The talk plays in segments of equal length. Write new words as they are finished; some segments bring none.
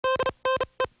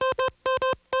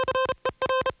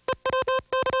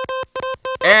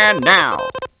And now,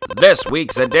 this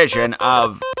week's edition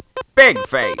of Big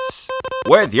Face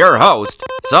with your host,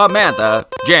 Samantha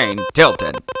Jane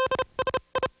Tilton.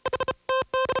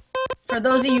 For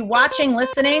those of you watching,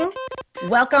 listening,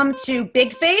 welcome to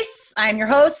Big Face. I'm your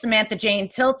host, Samantha Jane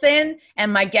Tilton,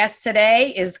 and my guest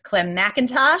today is Clem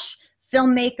McIntosh,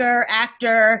 filmmaker,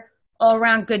 actor,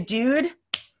 all-around good dude.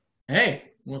 Hey,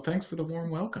 well, thanks for the warm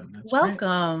welcome. That's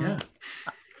welcome.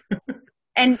 Great.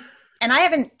 Yeah. And I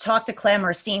haven't talked to Clem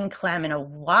or seen Clem in a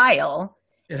while.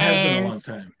 It has been a long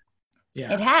time.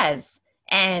 Yeah. It has.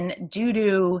 And due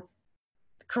to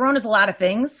Corona's a lot of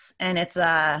things, and it's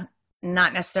not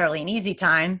necessarily an easy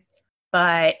time,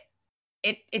 but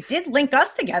it did link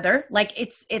us together. Like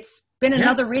it's been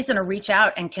another reason to reach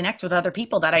out and connect with other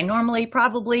people that I normally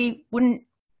probably wouldn't.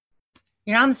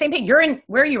 You're not on the same page.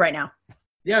 Where are you right now?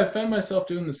 Yeah, I found myself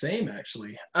doing the same,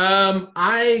 actually.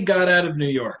 I got out of New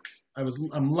York.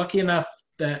 I'm lucky enough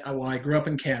that I grew up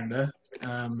in Canada,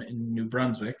 in New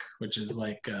Brunswick, which is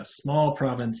like a small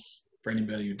province, for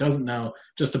anybody who doesn't know,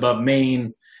 just above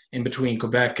Maine, in between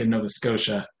Quebec and Nova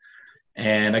Scotia.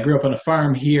 And I grew up on a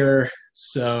farm here.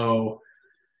 So,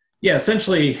 yeah,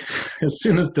 essentially, as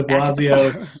soon as de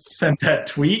Blasio sent that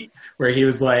tweet where he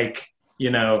was like,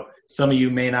 some of you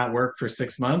may not work for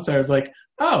 6 months, I was like,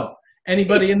 oh,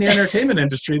 anybody in the entertainment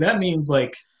industry, that means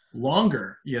like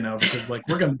longer, because like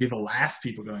we're going to be the last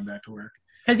people going back to work.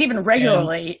 Because even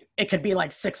regularly, it could be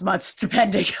like 6 months,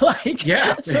 depending. So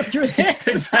through this,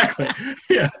 exactly.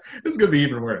 Yeah, this is going to be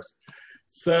even worse.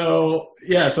 So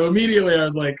immediately I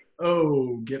was like,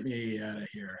 oh, get me out of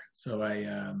here. So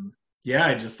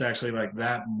I just actually like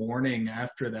that morning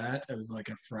after that, it was like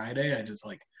a Friday. I just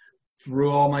like threw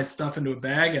all my stuff into a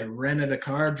bag. I rented a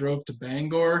car, drove to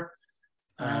Bangor,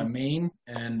 Maine,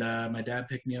 and my dad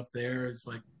picked me up there. It's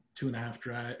like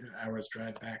 2.5 hours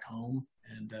drive back home,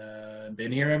 and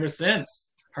been here ever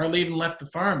since. Hardly even left the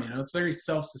farm. It's very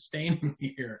self-sustaining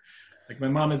here. Like my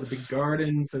mom has a big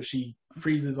garden, so she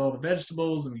freezes all the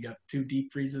vegetables, and we got 2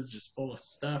 deep freezes just full of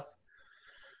stuff.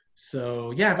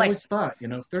 So yeah, I've always thought,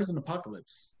 if there's an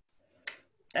apocalypse,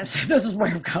 this is where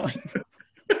I'm going.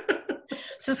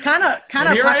 This is kind of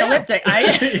apocalyptic.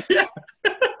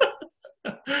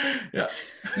 Yeah.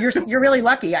 You're really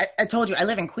lucky. I told you I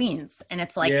live in Queens, and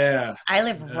it's like I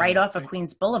live right off of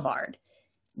Queens Boulevard,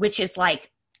 which is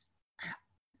like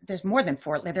there's more than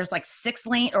 4. There's like 6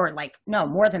 lane, or like no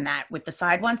more than that with the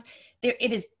side ones.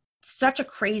 It is such a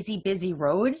crazy busy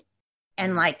road,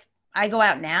 and like I go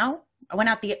out now. I went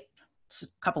out a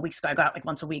couple weeks ago. I go out like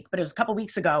once a week, but it was a couple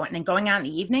weeks ago, and then going out in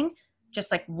the evening,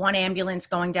 just like one ambulance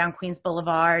going down Queens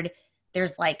Boulevard.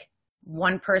 There's like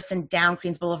one person down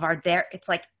Queens Boulevard there. It's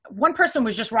like one person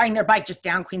was just riding their bike just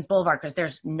down Queens Boulevard because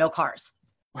there's no cars.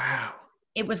 Wow.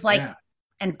 It was like,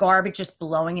 and garbage just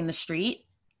blowing in the street.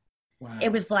 Wow.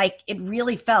 It was like, it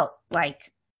really felt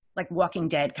like Walking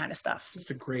Dead kind of stuff. Just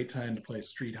a great time to play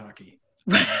street hockey.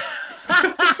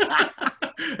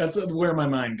 That's where my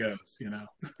mind goes,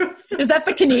 Is that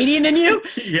the Canadian in you?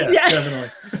 Yeah,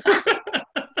 definitely.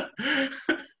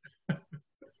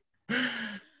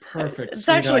 Perfect.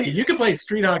 Street hockey. You could play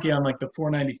street hockey on like the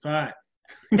 495.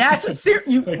 That's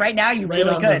what right now you right really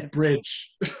on could. The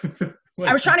bridge.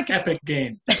 I was trying to epic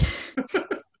game.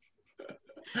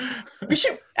 You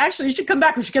should come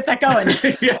back. We should get that going.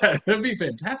 Yeah, that'd be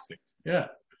fantastic. Yeah.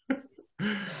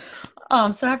 Oh,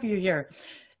 I'm so happy you're here.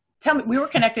 Tell me, we were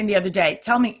connecting the other day.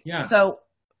 Tell me. Yeah. So,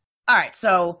 all right.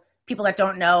 So people that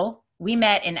don't know, we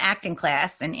met in acting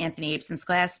class in Anthony Abson's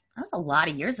class. That was a lot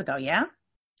of years ago. Yeah.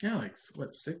 Yeah, like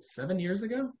what, 6, 7 years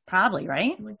ago? Probably,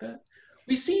 right? Something like that.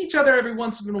 We see each other every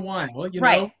once in a while.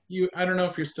 Right. I don't know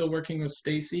if you're still working with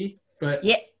Stacy, but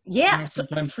yeah. So,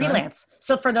 freelance.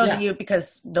 So for those of you,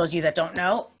 because those of you that don't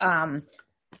know, I'm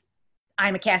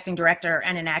a casting director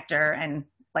and an actor, and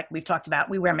like we've talked about,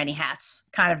 we wear many hats.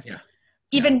 Kind of,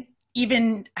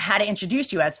 even how to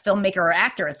introduce you as filmmaker or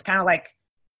actor. It's kind of like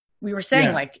we were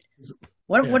saying, like,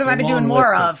 what have I been doing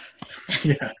more of?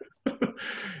 Yeah.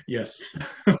 Yes.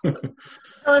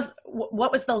 Tell us,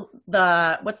 what's the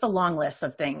long list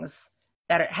of things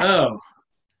that are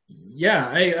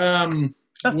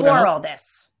before all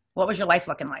this? What was your life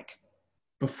looking like?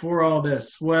 Before all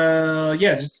this? Well,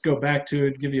 just to go back to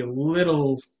it, give you a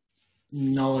little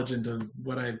knowledge into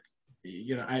what I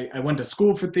went to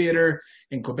school for theater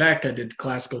in Quebec. I did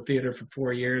classical theater for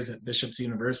 4 years at Bishop's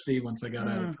University once I got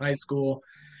out of high school.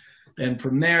 Then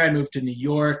from there, I moved to New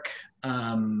York.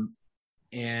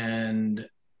 And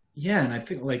I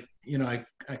think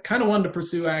I kind of wanted to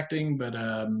pursue acting, but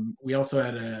we also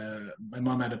had my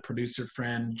mom had a producer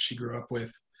friend she grew up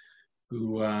with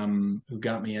who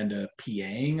got me into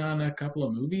PAing on a couple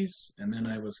of movies, and then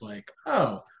I was like,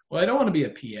 oh, well, I don't want to be a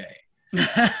PA.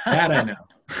 That I know.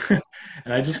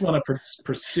 And I just want to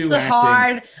pursue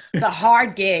acting. It's a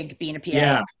hard gig being a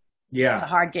PA. Yeah. It's a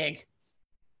hard gig.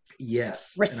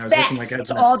 Yes. Respect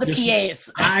to all the PAs.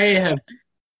 I have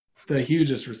the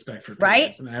hugest respect for PAs.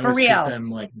 Right? And I for always real. treat them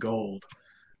like gold.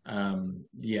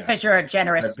 Yeah. Because you're a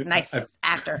generous, nice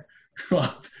actor.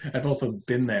 Well, I've also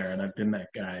been there, and I've been that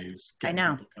guy who's getting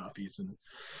people coffees. And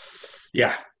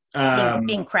yeah.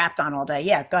 Being crapped on all day.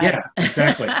 Yeah, go ahead. Yeah,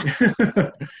 exactly.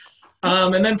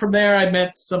 And then from there, I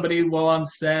met somebody while on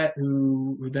set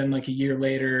who then, like a year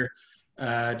later,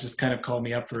 just kind of called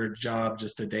me up for a job,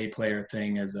 just a day player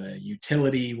thing as a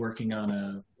utility, working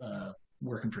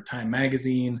for Time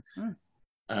Magazine,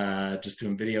 just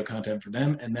doing video content for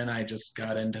them. And then I just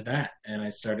got into that, and I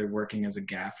started working as a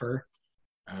gaffer.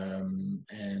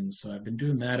 And so I've been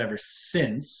doing that ever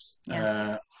since,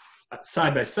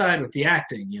 side by side with the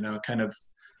acting,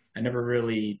 I never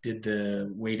really did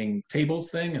the waiting tables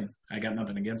thing, and I got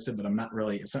nothing against it, but it's not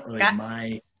really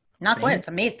my Not thing. what, it's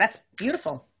amazing. That's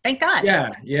beautiful. Thank God.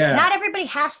 Yeah. Not everybody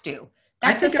has to.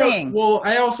 That's the thing.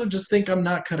 I also just think I'm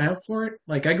not cut out for it.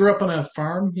 Like, I grew up on a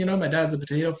farm, my dad's a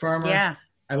potato farmer. Yeah.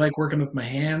 I like working with my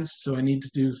hands, so I need to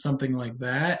do something like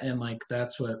that, and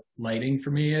that's what lighting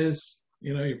for me is.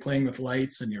 You're playing with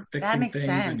lights, and you're fixing things,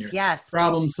 sense. and you're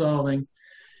problem solving.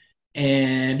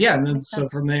 And then so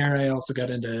from there, I also got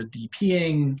into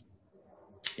DPing,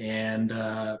 and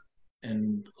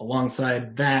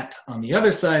alongside that, on the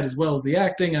other side, as well as the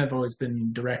acting, I've always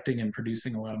been directing and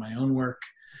producing a lot of my own work,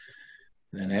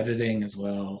 and then editing as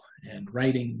well, and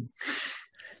writing.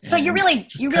 So you really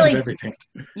everything.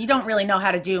 You don't really know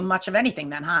how to do much of anything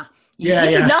then, huh? You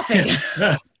do nothing.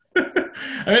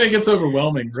 I mean, it gets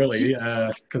overwhelming, really,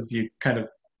 because you kind of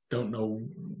don't know.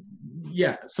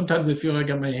 Yeah, sometimes I feel like I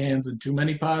got my hands in too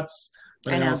many pots,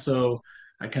 but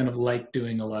I kind of like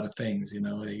doing a lot of things.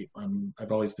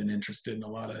 I've always been interested in a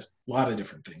lot of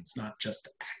different things, not just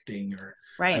acting, or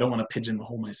I don't want to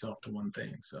pigeonhole myself to one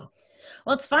thing. So,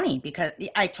 well, it's funny because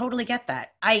I totally get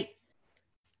that. I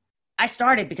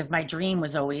started because my dream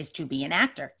was always to be an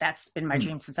actor. That's been my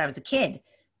dream since I was a kid.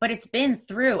 But it's been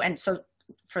through, and so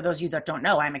for those of you that don't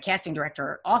know, I'm a casting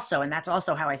director also, and that's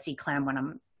also how I see Clem when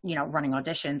I'm running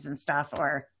auditions and stuff,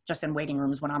 or just in waiting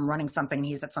rooms when I'm running something,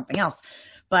 he's at something else.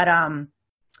 But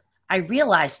I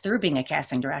realized through being a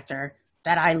casting director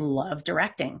that I love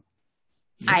directing.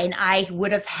 I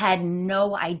would have had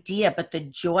no idea, but the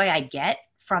joy I get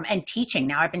from, and teaching,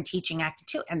 now I've been teaching acting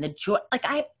too, and the joy,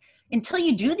 until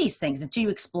you do these things, until you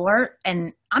explore,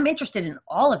 and I'm interested in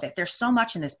all of it. There's so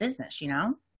much in this business,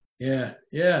 Yeah.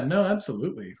 No,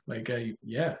 absolutely.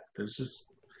 There's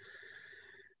just,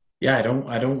 I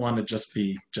don't want to just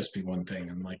be one thing.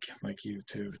 And like you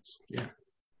too, it's,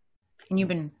 And you've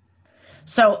been,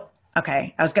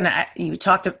 okay. You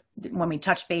talked when we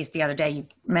touched base the other day, you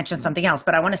mentioned something else,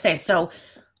 but I want to say, so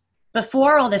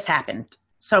before all this happened,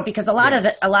 because a lot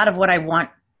of what I want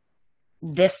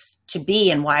this to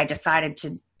be, and why I decided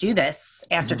to do this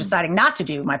after deciding not to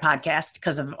do my podcast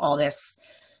because of all this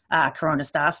Corona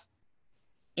stuff,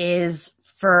 is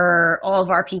for all of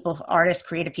our people, artists,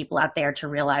 creative people out there, to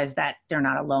realize that they're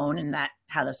not alone and that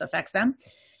how this affects them.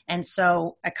 And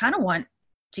so I kind of want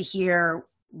to hear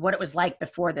what it was like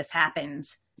before this happened,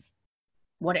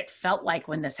 what it felt like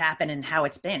when this happened, and how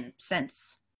it's been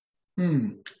since.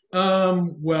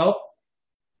 Well,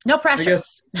 no pressure.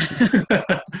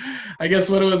 I guess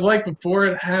what it was like before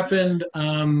it happened,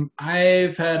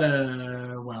 I've had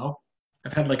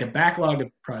like a backlog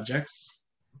of projects.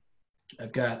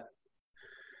 I've got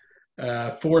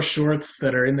 4 shorts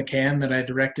that are in the can that I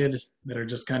directed that are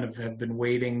just kind of have been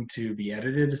waiting to be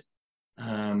edited.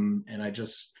 And I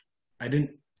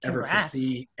didn't ever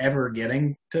foresee ever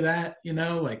getting to that,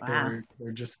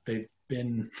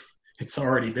 it's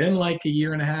already been like a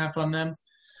year and a half on them.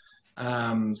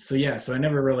 So I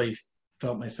never really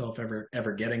felt myself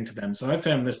ever getting to them. So I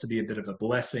found this to be a bit of a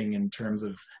blessing in terms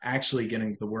of actually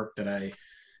getting to the work that I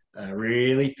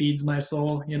really feeds my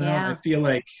soul. I feel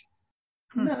like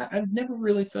I've never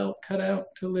really felt cut out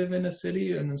to live in a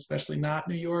city, and especially not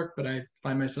New York, but I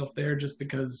find myself there just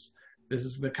because this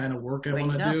is the kind of work I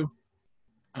want to do.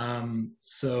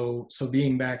 So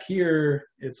being back here,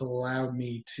 it's allowed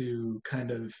me to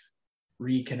kind of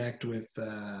reconnect with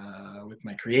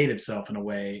my creative self in a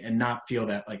way, and not feel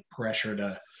that like pressure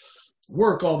to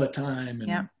work all the time,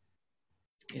 and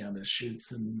the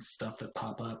shoots and stuff that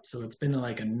pop up. So it's been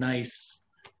like a nice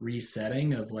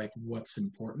resetting of like what's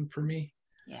important for me.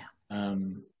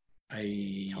 I've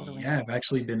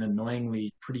actually been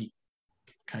annoyingly pretty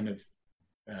kind of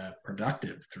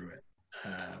productive through it,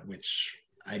 which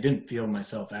I didn't feel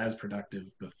myself as productive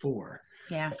before.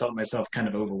 Yeah. I felt myself kind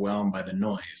of overwhelmed by the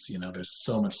noise. There's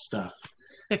so much stuff.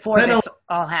 Before this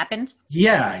all happened?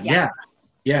 Yeah.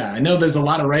 I know there's a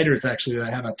lot of writers actually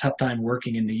that have a tough time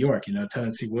working in New York.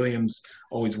 Tennessee Williams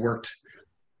always worked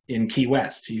in Key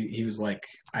West. He was like,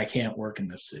 I can't work in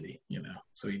this city,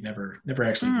 so he never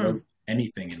actually wrote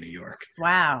anything in New York.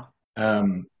 Wow.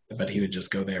 But he would just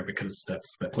go there because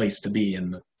that's the place to be,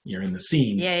 and you're in the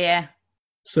scene. Yeah.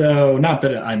 So not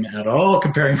that I'm at all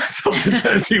comparing myself to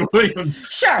Tennessee Williams.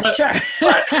 Sure.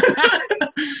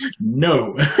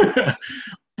 No.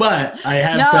 But I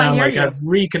have found I've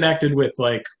reconnected with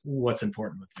like what's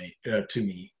important with me, to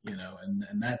me,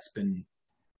 and that's been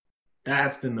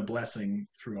the blessing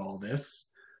through all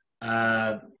this.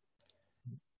 The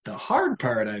hard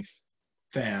part I've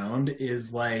found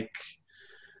is like,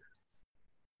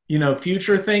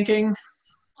 future thinking.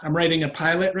 I'm writing a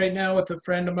pilot right now with a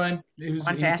friend of mine who's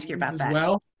I want to ask you about as that.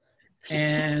 well.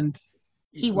 And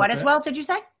he what as well, did you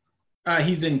say?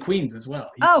 He's in Queens as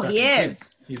well. He is.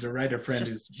 Queens. He's a writer friend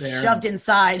who's there. Shoved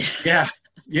inside. Yeah.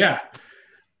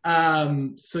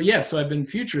 So I've been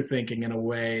future thinking in a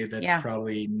way that's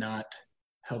probably not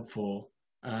helpful.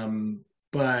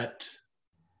 But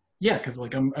yeah, because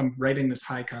like I'm writing this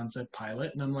high concept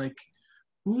pilot, and I'm like,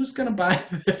 who's gonna buy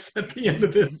this at the end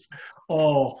of this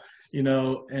all?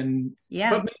 And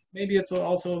but maybe it's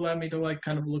also allowed me to like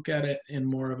kind of look at it in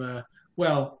more of a,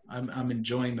 I'm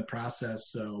enjoying the process,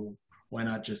 so why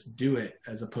not just do it,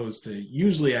 as opposed to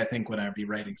usually I think when I'd be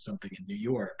writing something in New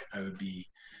York, I would be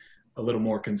a little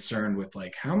more concerned with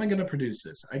like, how am I going to produce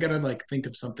this? I got to like think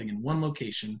of something in one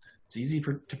location. It's easy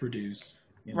to produce.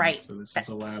 Right. So this has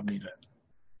allowed me to.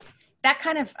 That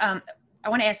kind of, I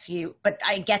want to ask you, but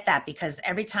I get that because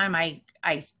every time I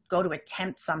go to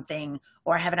attempt something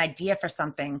or I have an idea for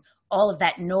something, all of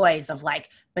that noise of like,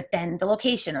 but then the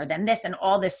location or then this and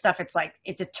all this stuff, it's like,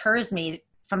 it deters me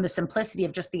from the simplicity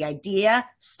of just the idea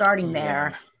starting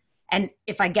there. And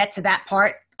if I get to that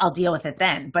part, I'll deal with it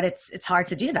then, but it's hard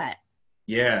to do that.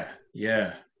 Yeah.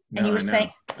 And you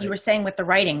were saying with the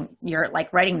writing, you're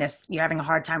like writing this, you're having a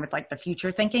hard time with like the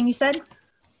future thinking, you said?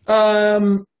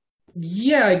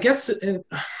 Yeah, I guess it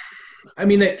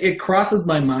crosses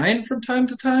my mind from time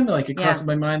to time. Like it crosses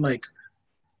my mind like,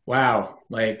 wow,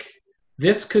 like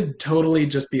this could totally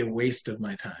just be a waste of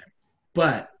my time.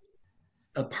 But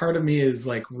a part of me is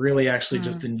like really actually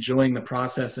just enjoying the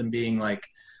process and being like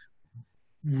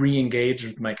re-engaged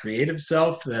with my creative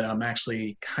self, that I'm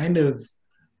actually kind of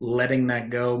letting that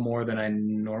go more than I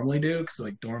normally do. Because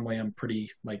like normally I'm pretty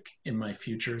like in my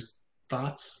futures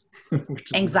thoughts,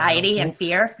 which is anxiety and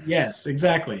fear. Yes,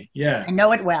 exactly. Yeah, I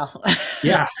know it well.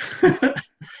 Yeah.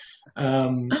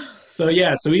 So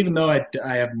even though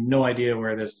I have no idea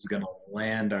where this is going to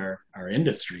land our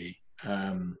industry,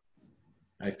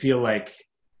 I feel like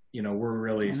we're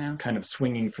really kind of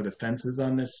swinging for the fences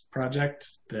on this project.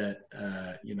 That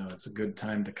it's a good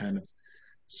time to kind of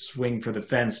swing for the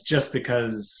fence, just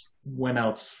because when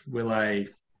else will I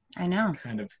know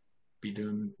kind of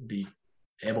be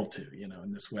able to,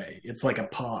 in this way. It's like a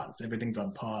pause. Everything's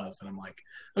on pause. And I'm like,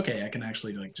 okay, I can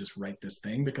actually like just write this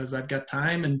thing because I've got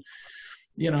time, and,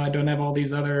 I don't have all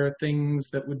these other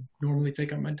things that would normally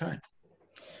take up my time.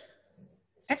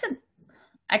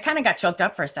 I kind of got choked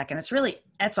up for a second.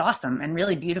 That's awesome and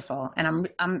really beautiful. And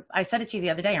I said it to you the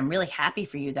other day, I'm really happy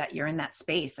for you that you're in that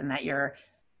space and that you're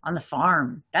on the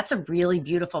farm. That's a really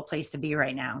beautiful place to be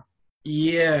right now.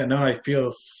 Yeah, no, I feel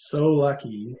so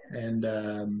lucky. And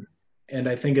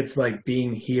I think it's like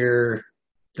being here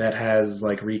that has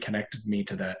like reconnected me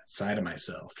to that side of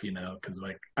myself, because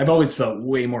like I've always felt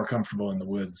way more comfortable in the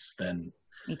woods than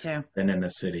me too, than in the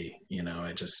city.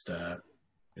 I just,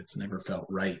 it's never felt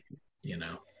right,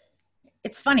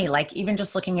 It's funny, like even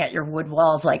just looking at your wood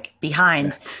walls, like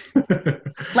behind,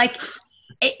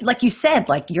 like you said,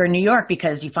 like you're in New York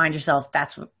because you find yourself,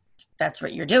 that's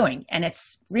what you're doing. And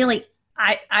it's really,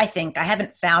 I think I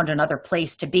haven't found another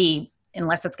place to be,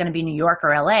 unless it's going to be New York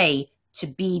or LA, to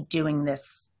be doing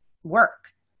this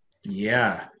work.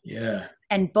 Yeah.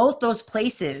 And both those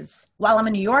places, while I'm a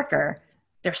New Yorker,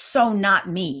 they're so not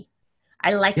me.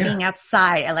 I like being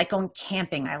outside. I like going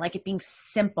camping. I like it being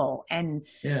simple. And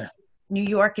New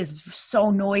York is so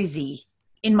noisy.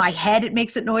 In my head, it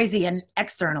makes it noisy, and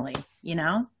externally,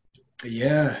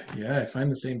 Yeah, I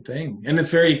find the same thing. And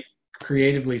it's very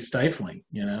creatively stifling,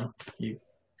 How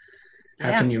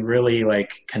can you really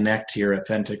like connect to your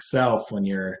authentic self when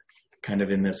you're kind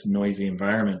of in this noisy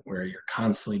environment where you're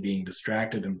constantly being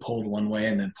distracted and pulled one way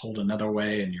and then pulled another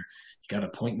way, and you got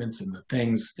appointments and the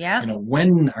things. Yeah. You know,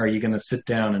 when are you going to sit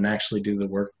down and actually do the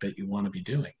work that you want to be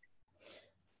doing?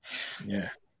 Yeah.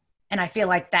 And I feel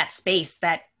like that space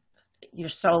that you're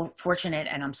so fortunate,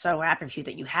 and I'm so happy for you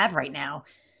that you have right now.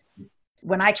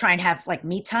 When I try and have like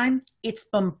me time, it's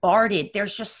bombarded.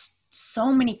 There's just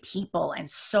so many people and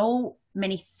so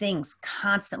many things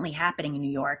constantly happening in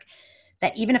New York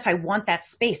that even if I want that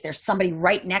space, there's somebody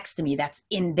right next to me that's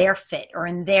in their fit or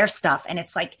in their stuff. And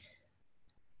it's like,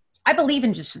 I believe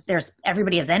in just,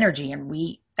 everybody has energy, and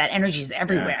that energy is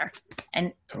everywhere. Yeah,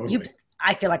 and totally.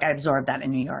 I feel like I absorbed that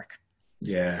in New York.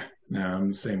 Yeah, no, I'm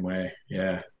the same way.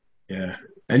 Yeah. Yeah.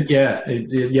 And yeah,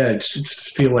 it should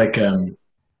just feel like,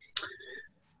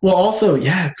 well, also,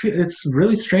 yeah, it's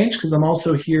really strange because I'm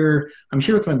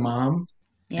here with my mom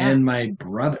and my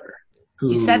brother.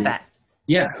 You said that.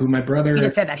 Yeah, who my brother... You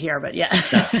didn't say that here, but yeah.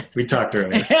 Yeah, we talked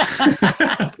earlier.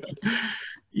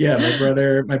 Yeah,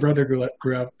 my brother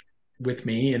grew up with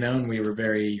me, you know, and we were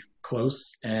very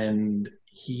close, and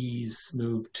he's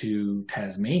moved to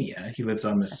Tasmania. He lives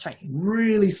on this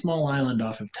really small island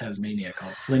off of Tasmania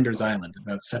called Flinders Island.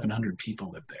 About 700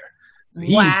 people live there. So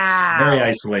he's very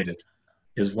isolated.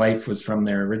 His wife was from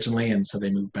there originally, and so they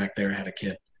moved back there, had a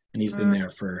kid, and he's been there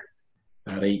for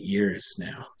about 8 years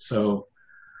now. So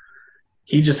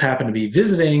he just happened to be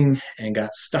visiting and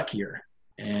got stuck here.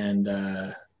 And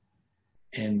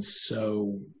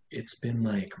so it's been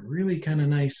like really kind of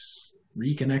nice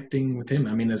reconnecting with him.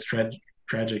 I mean, as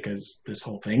tragic as this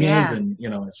whole thing is, and, you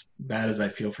know, as bad as I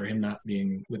feel for him not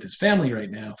being with his family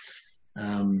right now,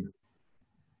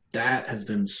 that has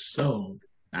been so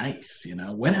nice, you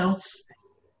know. When else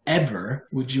ever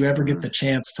would you ever get the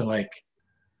chance to like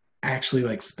actually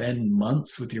like spend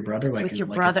months with your brother, like,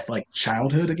 it's like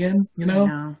childhood again, you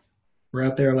know? We're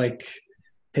out there like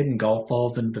hitting golf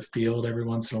balls into the field every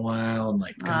once in a while, and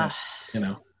like kind of, you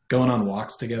know, going on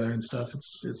walks together and stuff.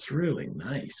 It's really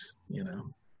nice, you know.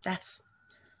 That's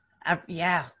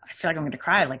yeah, I feel like I'm going to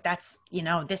cry. Like that's, you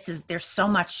know, there's so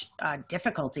much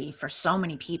difficulty for so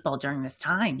many people during this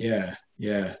time. Yeah.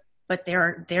 Yeah. But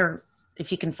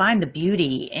if you can find the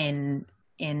beauty in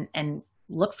and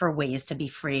look for ways to be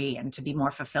free and to be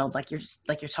more fulfilled, like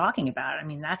you're talking about. I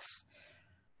mean, that's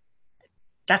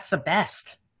the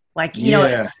best. Like, you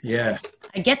know, yeah.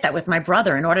 I get that with my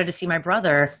brother. In order to see my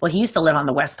brother, well, he used to live on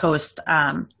the West Coast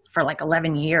for like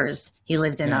 11 years. He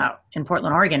lived in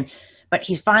Portland, Oregon, but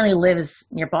he finally lives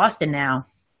near Boston now.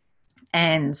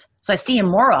 And so I see him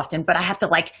more often, but I have to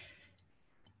like,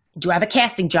 do I have a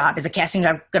casting job? Is a casting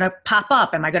job going to pop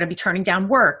up? Am I going to be turning down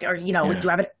work? Or, you know, do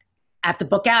I have to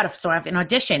book out? So I have an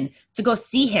audition to go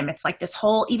see him. It's like this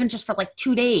whole, even just for like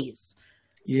 2 days.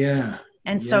 Yeah.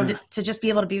 And so to just be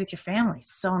able to be with your family,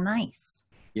 so nice.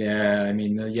 Yeah. I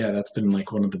mean, that's been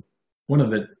like one of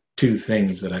the two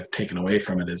things that I've taken away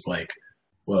from it is like,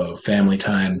 whoa, family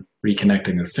time,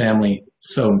 reconnecting with family,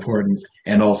 so important.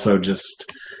 And also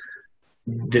just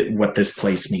what this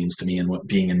place means to me and what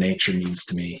being in nature means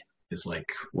to me is like,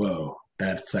 whoa,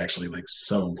 that's actually like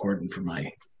so important for my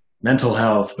mental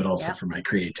health, but also for my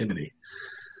creativity.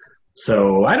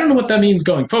 So I don't know what that means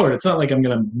going forward. It's not like I'm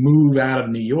going to move out of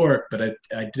New York, but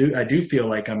I do feel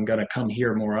like I'm going to come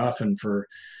here more often for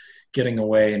getting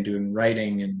away and doing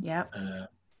writing and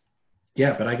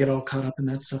but I get all caught up in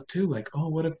that stuff too. Like, oh,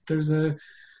 what if there's a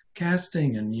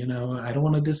casting and, you know, I don't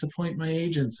want to disappoint my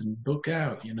agents and book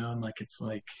out, you know, and like, it's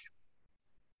like,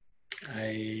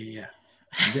 I'm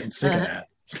getting sick of that.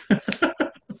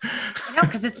 No,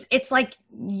 because it's like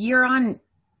you're on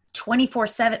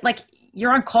 24/7, like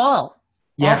you're on call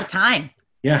all the time.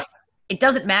 Yeah. It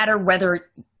doesn't matter whether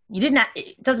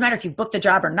it doesn't matter if you booked the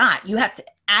job or not. You have to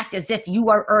act as if you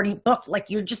are already booked. Like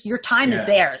your time is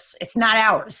theirs. It's not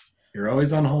ours. You're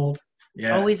always on hold.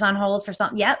 Yeah. Always on hold for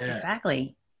something. Yep,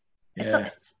 exactly. It's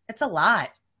a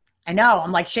lot. I know.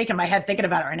 I'm like shaking my head thinking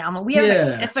about it right now. I'm like,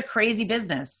 it's a crazy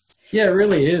business. Yeah, it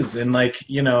really is. And like,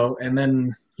 you know, and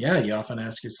then, you often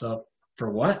ask yourself for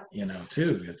what, you know,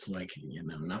 too. It's like, you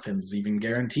know, nothing's even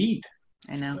guaranteed.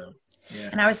 I know. So,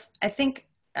 and I was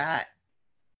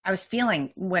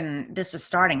feeling when this was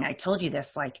starting, I told you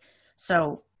this, like,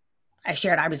 so I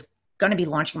shared I was going to be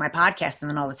launching my podcast and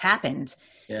then all this happened.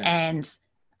 Yeah. And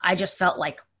I just felt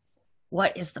like,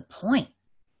 what is the point?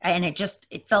 And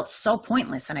it felt so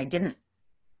pointless. And I didn't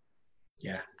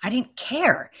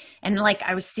care. And like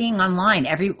I was seeing online,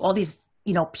 all these,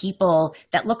 you know, people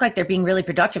that look like they're being really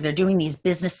productive. They're doing these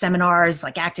business seminars,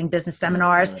 like acting business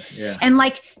seminars, and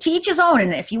like to each his own.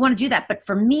 And if you want to do that, but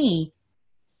for me,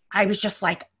 I was just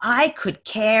like, I could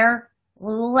care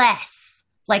less.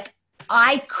 Like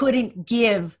I couldn't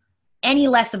give any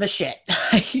less of a shit.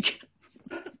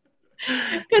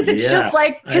 Because it's just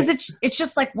like, it's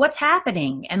just like, what's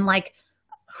happening? And like,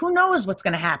 who knows what's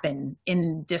going to happen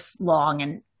in this long?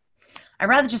 And I'd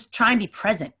rather just try and be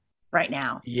present right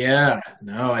now. Yeah,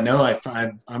 no, I know.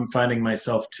 I'm finding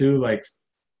myself too, like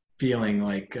feeling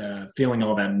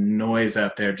all that noise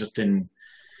out there just in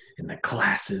the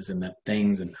classes and the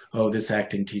things, and this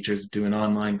acting teacher's doing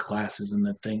online classes and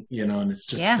the thing, and it's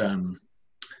just,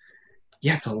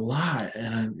 it's a lot.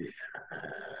 And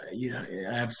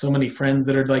I have so many friends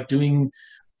that are like doing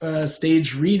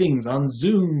stage readings on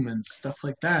Zoom and stuff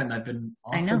like that. And I've been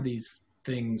offered these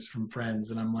things from friends,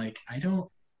 and I'm like,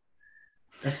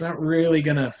 that's not really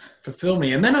going to fulfill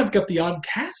me. And then I've got the odd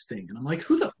casting, and I'm like,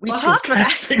 who the fuck is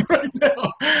casting right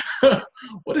now?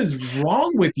 What is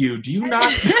wrong with you? Do you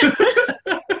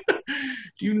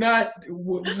not,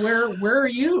 where are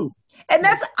you? And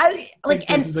that's,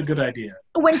 this is a good idea.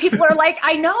 When people are like,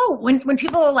 I know, when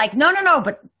people are like, no,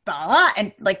 but blah, blah,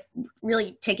 and like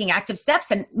really taking active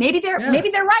steps, and maybe they're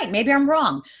right. Maybe I'm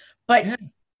wrong. But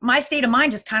my state of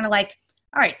mind is kind of like,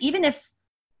 all right, even if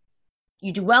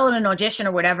you do well in an audition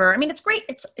or whatever, I mean, it's great.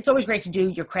 It's always great to do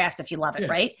your craft if you love it,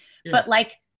 right? Yeah. But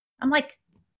like, I'm like,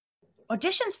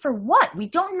 auditions for what? We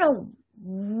don't know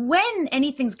when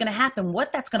anything's going to happen,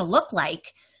 what that's going to look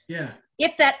like. Yeah.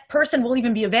 If that person will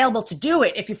even be available to do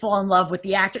it, if you fall in love with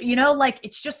the actor, like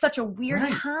it's just such a weird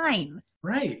time.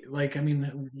 Right. Like, I mean,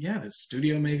 the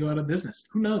studio may go out of business.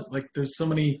 Who knows? Like, there's so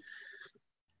many,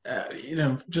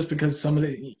 just because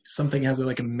something has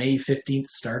like a May 15th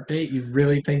start date, you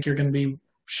really think you're going to be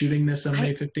shooting this on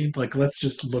May 15th? Like, let's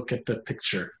just look at the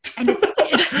picture. And it's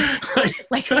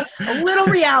like a little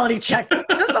reality check,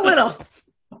 just a little.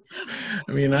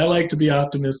 I mean, I like to be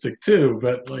optimistic too,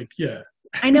 but like, yeah.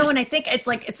 I know. And I think it's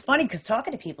like, it's funny because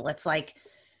talking to people, it's like,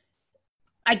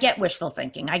 I get wishful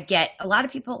thinking. I get a lot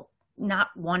of people not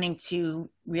wanting to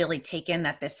really take in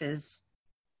that this is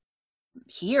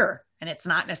here and it's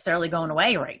not necessarily going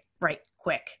away right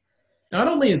quick. Not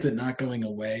only is it not going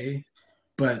away,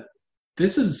 but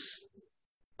this is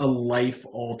a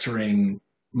life-altering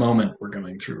moment we're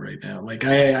going through right now. Like,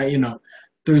 I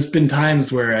there's been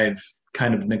times where I've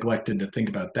kind of neglected to think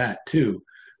about that too.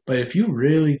 But if you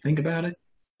really think about it,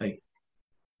 like,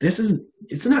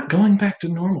 it's not going back to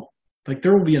normal. Like,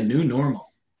 there will be a new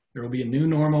normal. There will be a new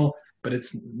normal, but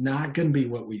it's not going to be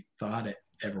what we thought it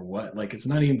ever was. Like, it's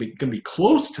not even going to be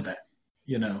close to that,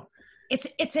 It's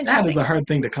interesting. That is a hard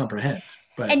thing to comprehend.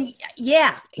 But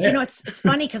it's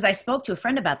funny because I spoke to a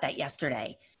friend about that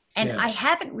yesterday, and I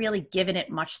haven't really given it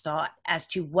much thought as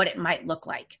to what it might look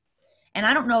like. And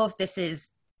I don't know if this is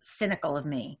cynical of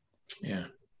me. Yeah.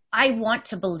 I want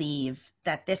to believe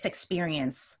that this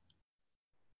experience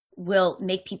will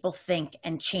make people think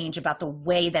and change about the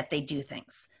way that they do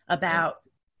things, about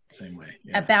same way,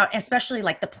 about especially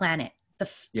like the planet,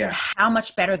 how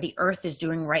much better the Earth is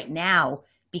doing right now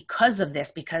because of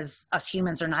this, because us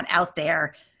humans are not out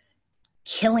there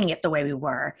killing it the way we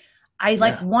were. I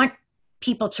want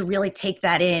people to really take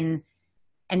that in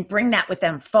and bring that with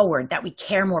them forward, that we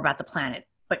care more about the planet.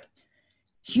 But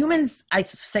humans, I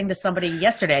was saying to somebody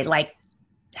yesterday, like,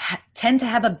 tend to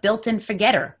have a built-in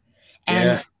forgetter,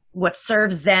 and what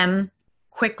serves them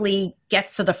quickly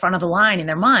gets to the front of the line in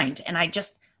their mind. And I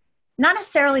just, not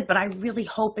necessarily, but I really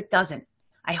hope it doesn't.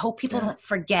 I hope people don't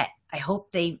forget. I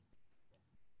hope they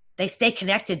stay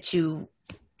connected to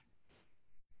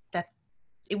that.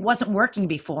 It wasn't working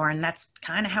before, and that's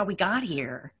kind of how we got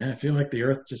here. Yeah, I feel like the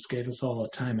Earth just gave us all a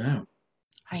time out.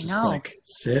 I know. Just like,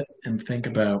 sit and think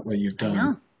about what you've done. I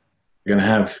know. You're going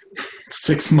to have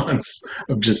 6 months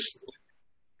of just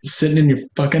sitting in your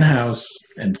fucking house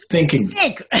and thinking.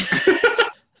 Think. Go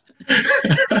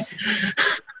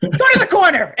to the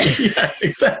corner. Yeah,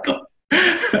 exactly.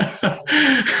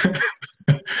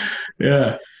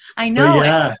 Yeah. I know.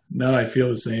 But no, I feel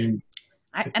the same.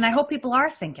 And I hope people are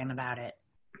thinking about it.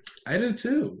 I do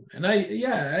too. And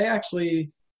I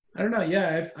actually, I don't know.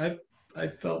 Yeah, I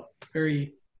felt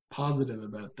very positive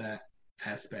about that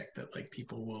aspect, that like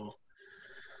people will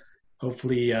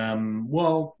hopefully,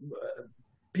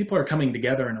 people are coming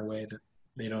together in a way that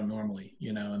they don't normally,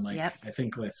 and like, I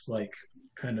think that's like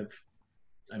kind of,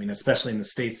 I mean, especially in the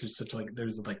States,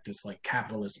 there's this like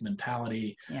capitalist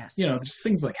mentality. Yes. There's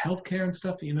things like healthcare and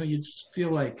stuff, you just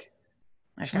feel like,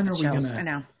 when are we gonna, I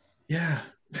know. Yeah.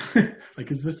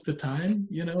 Like, is this the time,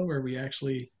 where we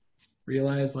actually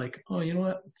realize like, oh, you know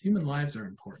what? Human lives are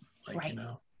important. Like, right.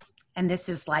 And this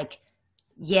is like,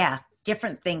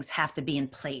 different things have to be in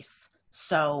place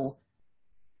so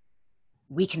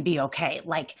we can be okay.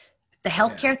 Like the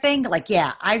healthcare thing, like,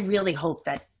 I really hope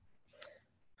that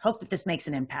this makes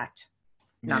an impact.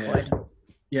 Not wood.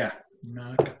 Yeah.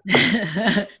 knock.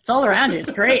 It's all around you.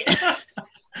 It's great.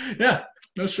 Yeah,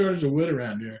 no shortage of wood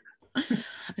around here.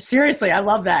 Seriously, I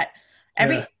love that.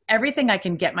 Everything I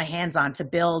can get my hands on to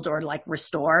build or like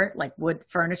restore, like wood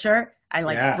furniture, I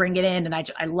like bring it in, and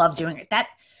I love doing it. That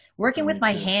working with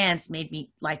my hands made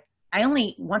me like,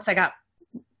 once I got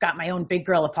my own big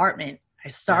girl apartment, I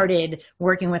started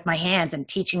working with my hands and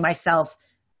teaching myself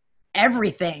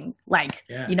everything, like,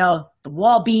 you know, the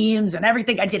wall beams and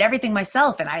everything. I did everything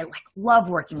myself, and I like love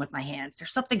working with my hands.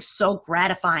 There's something so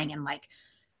gratifying and like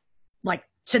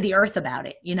to the earth about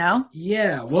it, you know?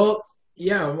 Yeah. Well,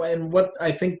 yeah. And what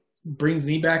I think brings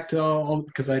me back to all,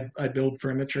 because I build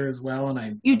furniture as well.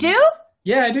 And You do?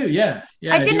 Yeah, I do. Yeah.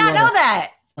 Yeah. I did not know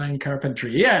that. Fine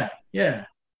carpentry. Yeah. Yeah.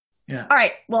 Yeah. All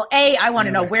right. Well, I want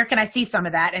to know, where can I see some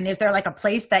of that? And is there like a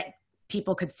place that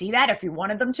people could see that if you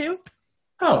wanted them to?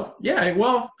 Oh, yeah.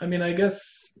 Well, I mean, I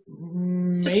guess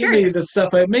mainly the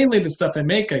stuff I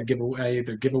make, I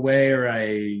either give away or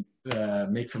I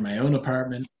make for my own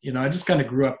apartment. You know, I just kind of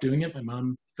grew up doing it. My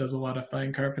mom does a lot of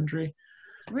fine carpentry.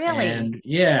 Really? And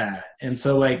yeah. And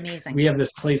so like Amazing. We have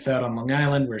this place out on Long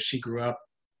Island where she grew up,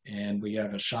 and we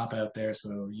have a shop out there.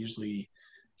 So usually,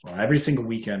 well, every single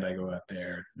weekend I go out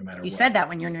there, no matter what. You said that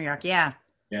when you're in New York. Yeah.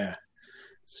 Yeah.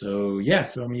 So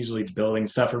I'm usually building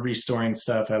stuff or restoring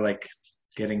stuff. I like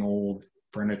getting old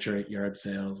furniture at yard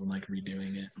sales and like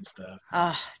redoing it and stuff.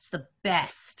 Oh, it's the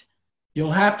best.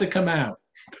 You'll have to come out.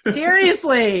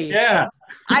 Seriously. Yeah.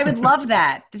 I would love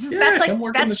that. Come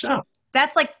work in the shop.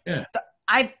 That's like,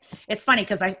 it's funny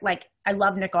because I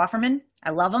love Nick Offerman. I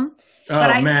love him.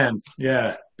 Oh, man.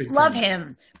 Yeah. Big love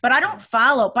him. But I don't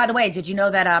follow. By the way, did you know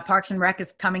that Parks and Rec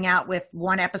is coming out with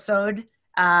one episode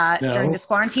during this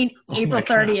quarantine? April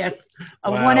 30th.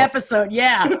 One episode.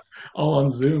 Yeah. All on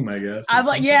Zoom, I guess. I'm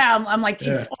like,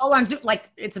 it's all on Zoom. Like,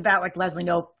 it's about like Leslie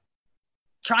Knope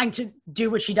trying to do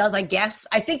what she does, I guess.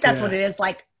 I think that's what it is,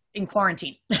 like in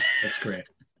quarantine. That's great.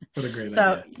 What a great idea.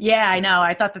 So, yeah, I know.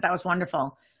 I thought that was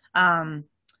wonderful.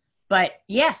 But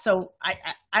yeah, so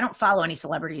I don't follow any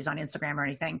celebrities on Instagram or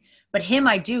anything, but him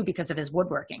I do because of his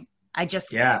woodworking. I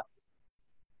just Have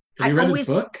you read his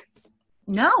book?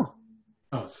 No.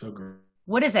 Oh, it's so great.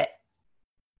 What is it?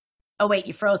 Oh wait,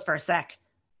 you froze for a sec.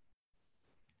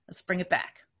 Let's bring it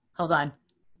back. Hold on.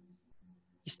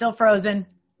 You're still frozen.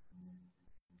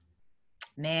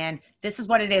 Man, this is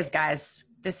what it is, guys.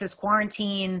 This is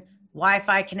quarantine.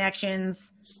 Wi-Fi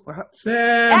connections.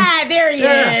 Sam. There he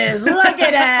is. Look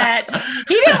at that.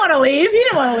 He didn't want to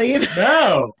leave.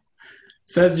 No.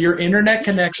 It says your internet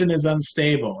connection is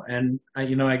unstable. And, I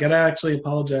got to actually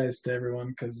apologize to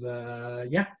everyone because,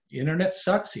 the internet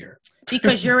sucks here.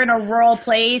 Because you're in a rural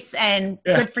place and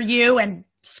good for you, and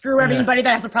screw everybody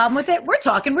that has a problem with it. We're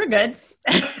talking. We're good.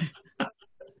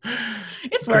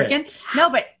 It's working. No,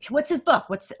 but what's his book?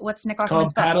 What's Nick Offerman's book?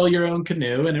 Called Paddle Your Own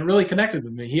Canoe, and it really connected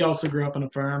with me. He also grew up on a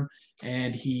farm,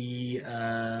 and he,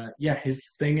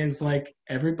 his thing is like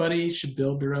everybody should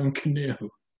build their own canoe.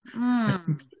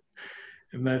 And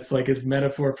that's like his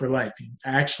metaphor for life. You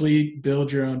actually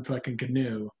build your own fucking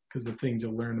canoe, because the things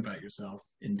you'll learn about yourself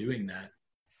in doing that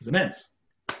is immense.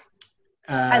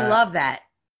 I love that.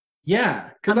 Yeah,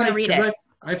 because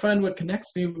I find what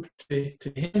connects me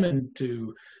to him and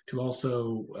to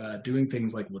also doing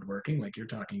things like woodworking, like you're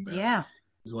talking about. Yeah.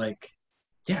 Is like,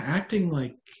 acting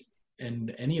like,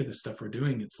 and any of the stuff we're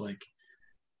doing, it's like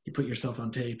you put yourself on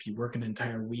tape, you work an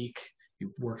entire week,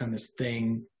 you work on this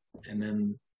thing, and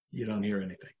then you don't hear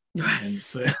anything. And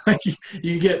so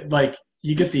you get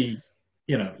the,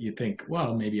 you think,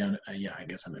 well, maybe I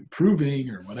guess I'm improving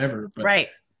or whatever, but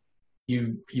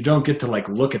you don't get to like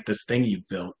look at this thing you've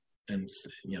built and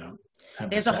have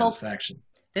the satisfaction.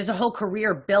 There's a whole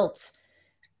career built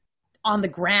on the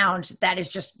ground that is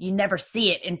just, you never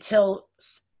see it until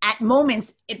at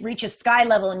moments it reaches sky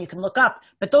level and you can look up.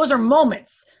 But those are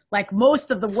moments. Like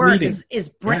most of the work is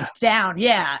bricked down.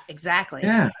 Yeah, exactly.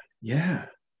 Yeah.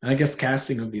 I guess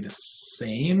casting would be the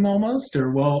same almost,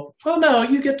 or well, no,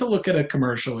 you get to look at a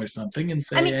commercial or something and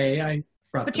say, hey, I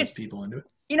brought those people into it.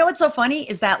 You know what's so funny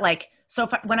is that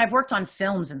when I've worked on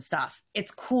films and stuff, it's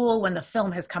cool when the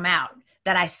film has come out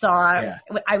that I saw,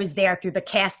 I was there through the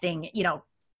casting,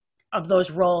 of those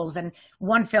roles. And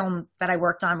one film that I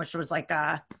worked on, which was like,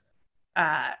 I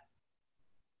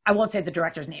won't say the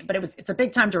director's name, but it's a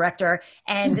big time director.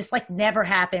 And this never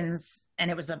happens. And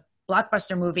it was a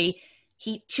blockbuster movie.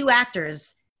 Two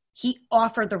actors, he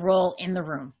offered the role in the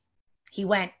room. He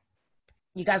went,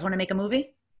 you guys want to make a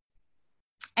movie?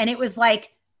 And it was like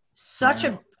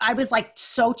I was like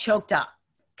so choked up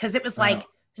because it was like,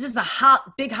 this is a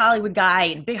big Hollywood guy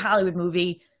and big Hollywood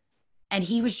movie. And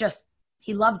he was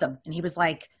he loved them. And he was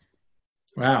like,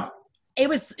 wow, it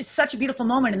was such a beautiful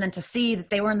moment. And then to see that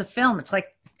they were in the film, it's like,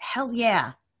 hell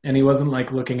yeah. And he wasn't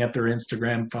like looking at their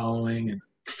Instagram following and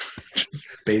just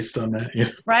based on that. You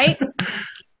know? Right.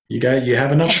 You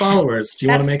have enough followers. Do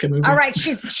you want to make a movie? All right.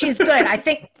 She's good. I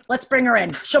think let's bring her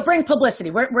in. She'll bring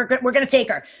publicity. We're going to take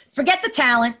her. Forget the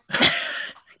talent.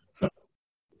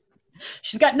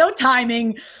 She's got no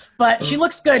timing, but she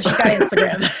looks good. She's got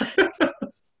Instagram.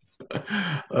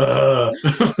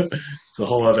 It's a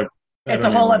whole other. It's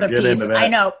a whole other piece. I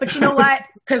know, but you know what?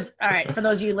 Because all right, for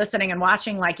those of you listening and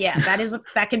watching, like, yeah,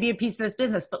 that can be a piece of this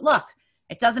business. But look,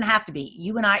 it doesn't have to be.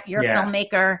 You and I, you're a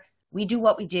filmmaker. We do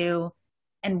what we do,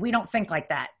 and we don't think like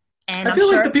that. And I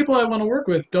feel like the people I want to work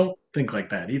with don't think like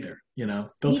that either. You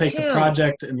know, they'll take the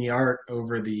project and the art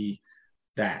over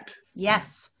that.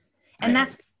 Yes, and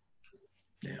that's.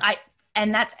 Yeah.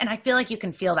 I feel like you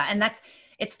can feel that. And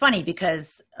it's funny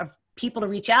because of people to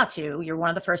reach out to. You're one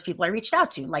of the first people I reached out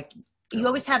to. Like you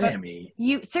always have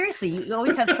you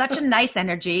always have such a nice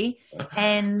energy,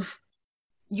 and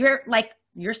you're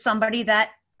somebody that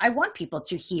I want people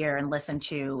to hear and listen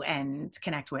to and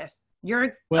connect with. You're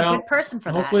a good person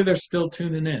for that. Hopefully they're still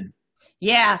tuning in.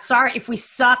 Yeah. Sorry if we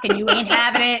suck and you ain't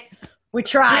having it. We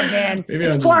tried, man. Maybe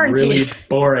it's quarantine. Really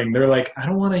boring. They're like, I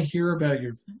don't want to hear about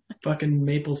your fucking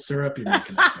maple syrup you're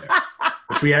making up there.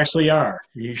 Which we actually are.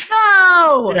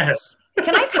 No! Yes.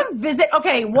 Can I come visit?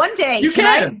 Okay, one day. You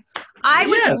can. I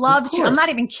would love to. I'm not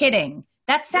even kidding.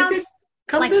 That sounds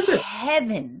like visit.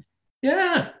 Heaven.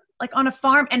 Yeah. Like on a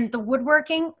farm and the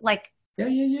woodworking, like.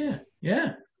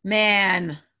 Yeah.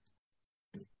 Man.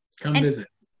 Come visit.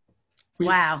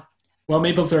 Wow. Well,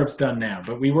 maple syrup's done now,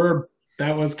 but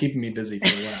that was keeping me busy for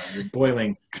a while. You're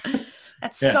boiling.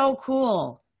 That's so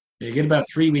cool. You get about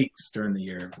 3 weeks during the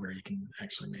year where you can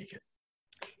actually make it.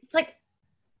 It's like,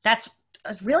 that's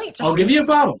really. I'll give you a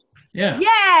bottle. Yeah.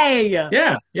 Yay!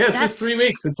 Yeah. It's just 3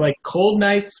 weeks. It's like cold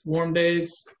nights, warm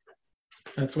days.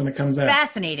 That's when it comes out.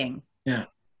 Fascinating. Yeah.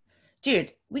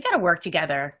 Dude, we got to work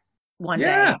together one day.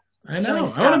 Yeah, I know.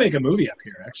 I want to make a movie up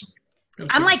here, actually.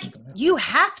 I'm like, you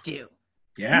have to.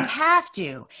 Yeah. You have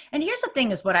to. And here's the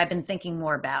thing is what I've been thinking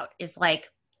more about is like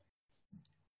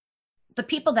the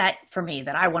people that, for me,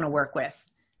 that I want to work with,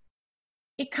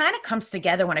 it kind of comes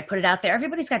together when I put it out there.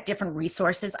 Everybody's got different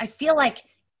resources. I feel like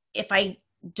if I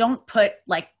don't put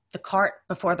like the cart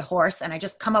before the horse and I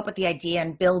just come up with the idea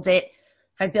and build it,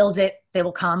 if I build it, they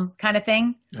will come kind of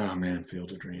thing. Oh man,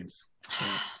 Field of Dreams.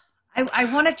 I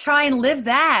want to try and live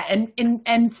that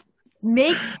and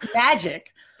make magic.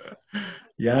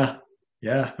 Yeah.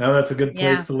 No, that's a good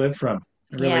place to live from.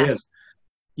 It really is.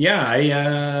 Yeah.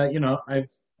 I've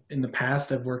in the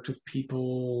past, I've worked with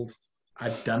people.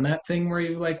 I've done that thing where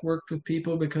you like worked with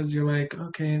people because you're like,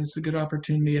 okay, this is a good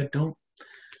opportunity. I don't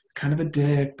kind of a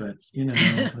dick, but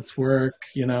let's work,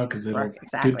 because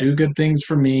it'll do good things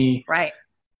for me. Right.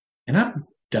 And I've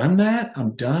done that.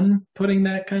 I'm done putting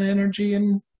that kind of energy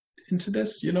into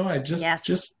this. I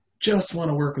just want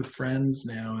to work with friends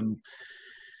now. And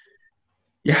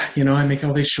yeah, I make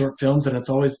all these short films and it's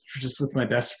always just with my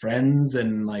best friends.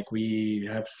 And like, we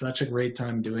have such a great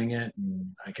time doing it, and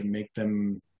I can make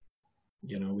them,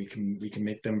 we can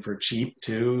make them for cheap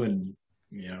too. And,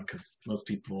 cause most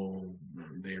people,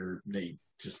 they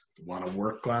just want to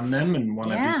work on them and want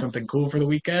to do something cool for the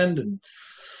weekend. And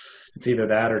it's either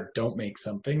that or don't make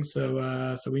something.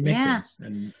 So we make things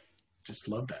and just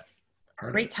love that.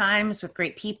 Great times with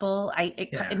great people.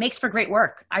 It makes for great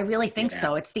work. I really think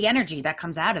so. It's the energy that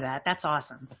comes out of that. That's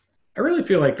awesome. I really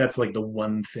feel like that's like the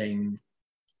one thing,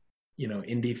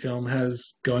 indie film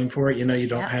has going for it. You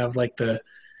don't have like the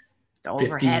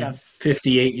overhead of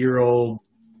 58-year-old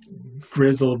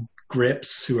grizzled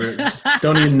grips who are just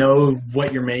don't even know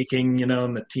what you're making,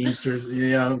 and the Teamsters,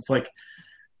 it's like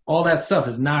all that stuff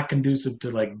is not conducive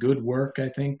to like good work. I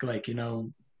think like,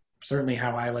 certainly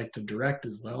how I like to direct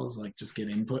as well is like just get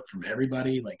input from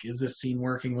everybody. Like, is this scene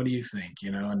working? What do you think?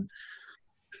 And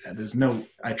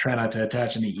I try not to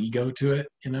attach any ego to it,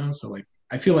 so like,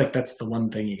 I feel like that's the one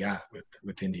thing you got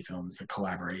with indie films, the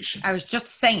collaboration. I was just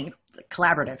saying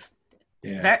collaborative,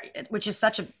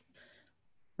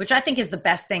 which I think is the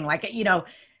best thing. Like,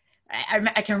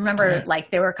 I can remember like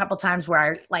there were a couple times where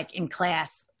I like in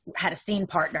class had a scene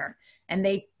partner and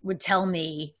they would tell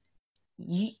me,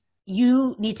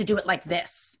 you need to do it like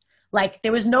this. Like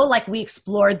there was no, like we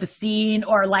explored the scene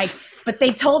or like, but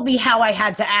they told me how I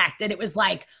had to act. And it was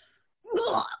like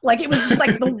it was just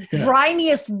like the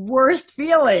grimiest, worst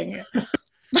feeling.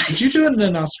 Did you do it in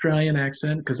an Australian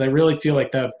accent? Because I really feel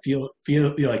like that feel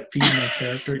like feeding my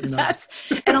character,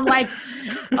 and I'm like,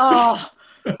 oh,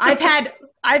 I've had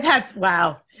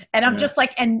wow. And I'm just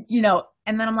like, and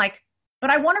then I'm like, But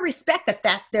I want to respect that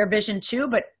that's their vision too,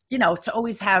 but you know, to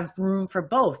always have room for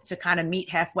both to kind of meet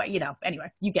halfway, you know,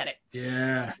 anyway, you get it.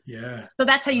 Yeah. Yeah. So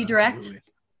that's how you direct? Absolutely.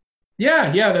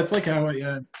 Yeah. Yeah. That's like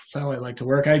that's how I like to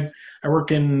work. I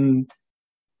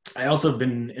also have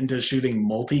been into shooting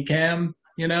multicam,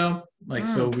 you know, like,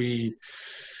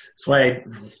 that's why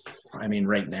I mean,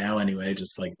 right now anyway,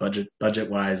 just like budget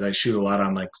wise, I shoot a lot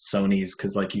on like Sony's,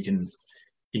 cause like you can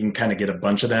kind of get a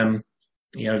bunch of them,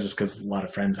 you know, just cause a lot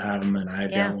of friends have them and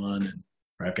I've got one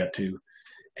or I've got two.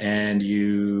 And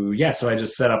so I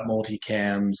just set up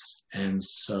multicams and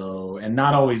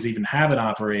not always even have an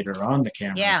operator on the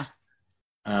cameras,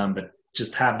 but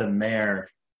just have them there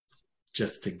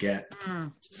just to get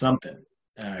something.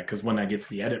 Cause when I get to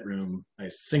the edit room, I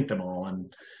sync them all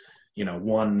and, you know,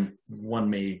 one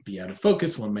may be out of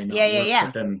focus, one may not work,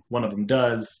 but then one of them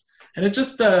does. And it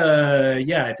just,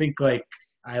 I think like,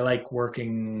 I like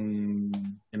working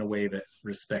in a way that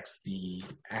respects the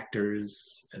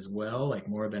actors as well, like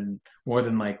more than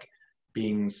like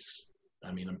being,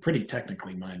 I mean, I'm pretty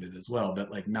technically minded as well, but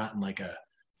like not in like a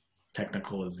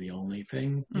technical is the only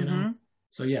thing, you know?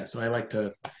 So so I like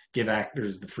to give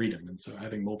actors the freedom. And so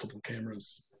having multiple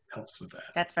cameras helps with that.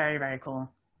 That's very, very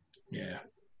cool. Yeah.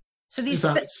 So these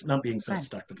it's not being so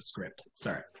stuck to the script.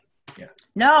 Sorry. Yeah.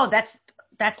 No, that's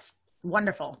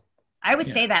wonderful. I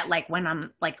always say that, like, when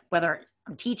I'm like, whether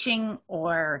I'm teaching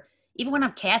or even when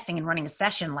I'm casting and running a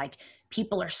session, like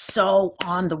people are so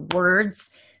on the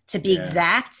words to be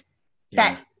exact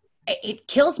that it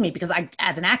kills me, because I,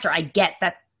 as an actor, I get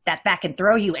that can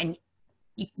throw you and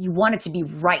you want it to be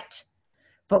right.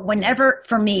 But whenever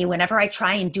I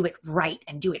try and do it right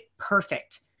and do it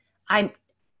perfect,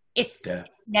 it's death.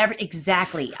 Never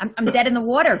exactly. I'm dead in the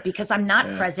water because I'm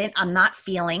not present. I'm not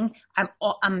feeling.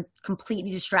 I'm completely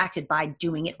distracted by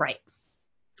doing it right.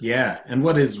 Yeah, and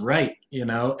what is right? You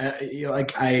know,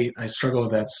 like I struggle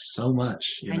with that so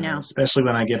much. I know, especially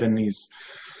when I get in these.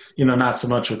 You know, not so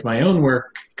much with my own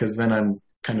work because then I'm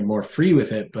kind of more free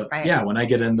with it. But when I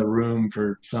get in the room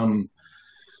for some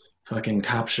fucking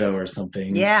cop show or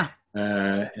something,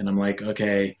 and I'm like,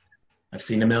 okay. I've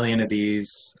seen a million of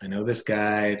these. I know this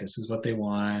guy. This is what they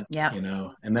want. You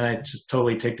know, and then I just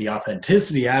totally take the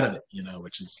authenticity out of it. You know,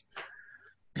 which is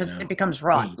because it becomes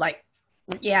raw. Like,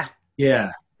 yeah.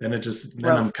 Then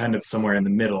I'm kind of somewhere in the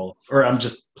middle, or I'm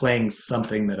just playing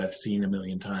something that I've seen a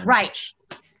million times. Right.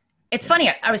 It's funny.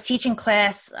 I was teaching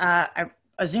class, a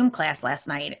Zoom class last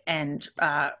night, and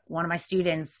one of my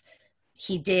students,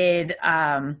 he did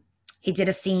a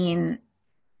scene.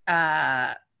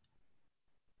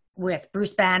 With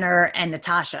Bruce Banner and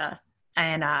Natasha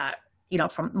and, you know,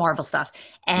 from Marvel stuff.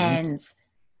 And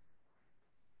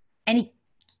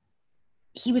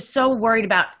he was so worried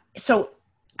about, so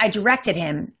I directed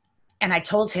him and I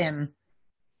told him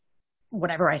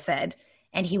whatever I said.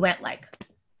 And he went like,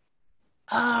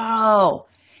 oh,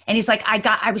 and he's like,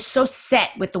 I was so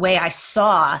set with the way I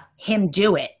saw him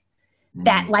do it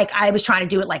that like, I was trying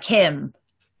to do it like him.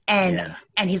 And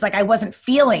he's like, I wasn't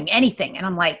feeling anything. And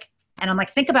I'm like,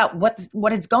 think about what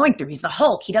it's going through. He's the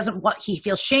Hulk. He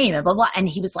feels shame and blah, blah. And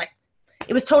he was like,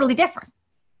 it was totally different.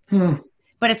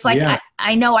 But it's like,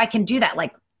 I know I can do that.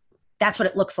 Like, that's what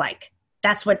it looks like.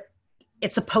 That's what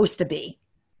it's supposed to be.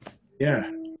 Yeah.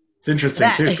 It's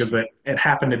interesting too, because it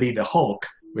happened to be the Hulk,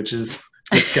 which is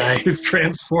this guy who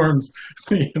transforms,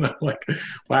 you know, like,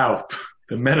 wow,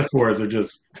 the metaphors are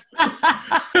just.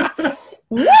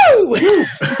 Woo!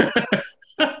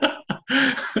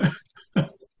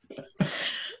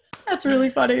 That's really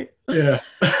funny. Yeah.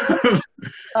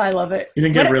 I love it. He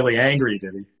didn't get really angry,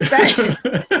 did he?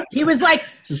 He was like...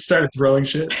 Just started throwing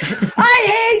shit. I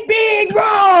hate being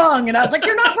wrong! And I was like,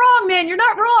 you're not wrong, man. You're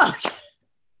not wrong.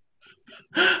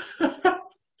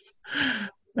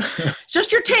 It's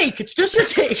just your take. It's just your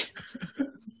take.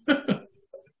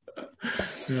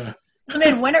 Yeah. I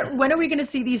mean, when are we going to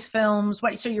see these films?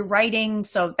 So you're writing,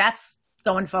 so that's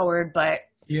going forward, but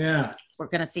we're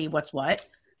going to see what's what.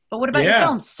 But what about your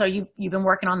films? So you've been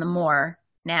working on them more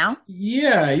now?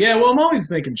 Yeah. Well, I'm always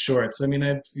making shorts. I mean,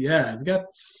 I've got,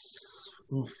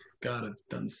 God, I've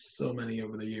done so many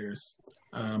over the years.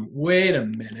 Wait a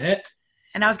minute.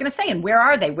 And I was going to say, and where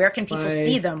are they? Where can people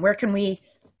see them? Where can we?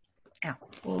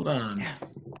 Hold on.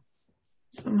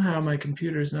 Somehow my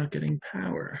computer's not getting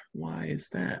power. Why is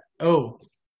that? Oh,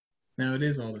 now it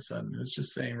is all of a sudden. It was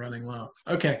just saying running low.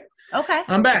 Okay.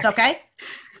 I'm back. It's okay.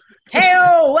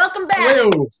 Hey-o, welcome back.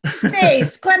 Hello. Hey,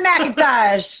 Clem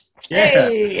McIntosh.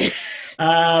 Hey.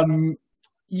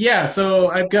 So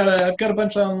I've got a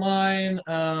bunch online.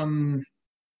 I've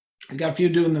got a few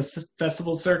doing the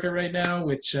festival circuit right now,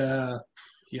 which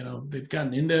they've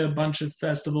gotten into a bunch of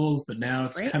festivals, but now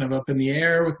it's kind of up in the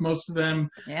air with most of them.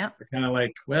 Yeah. They're kind of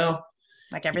like, well,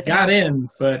 like everything got else. in,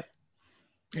 but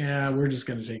yeah, we're just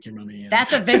going to take your money.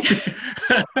 That's a victory.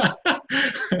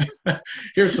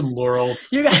 Here's some laurels.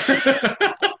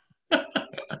 That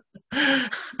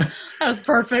was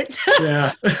perfect.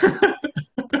 Yeah.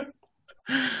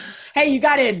 Hey, you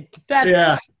got in. That's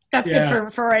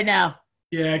good for right now.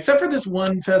 Yeah, except for this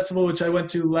one festival, which I went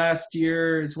to last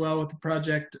year as well with the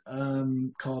project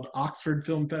called Oxford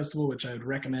Film Festival, which I would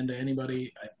recommend to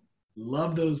anybody. I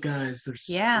love those guys.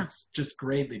 It's just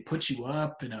great. They put you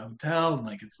up in a hotel and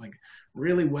it's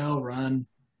really well run.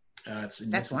 It's in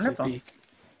That's Mississippi. wonderful.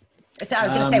 So I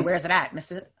was going to say, where's it at?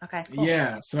 Mississippi? Okay, cool.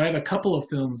 Yeah, so I have a couple of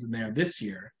films in there this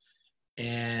year,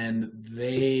 and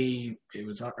it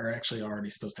was actually already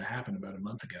supposed to happen about a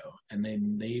month ago, and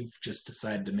then they've just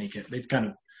decided to make it. They've kind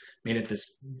of made it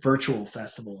this virtual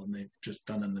festival, and they've just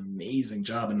done an amazing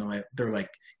job. And they're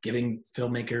giving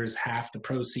filmmakers half the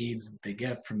proceeds that they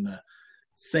get from the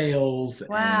sales and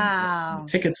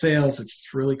the ticket sales, which is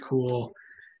really cool.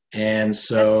 And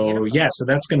so so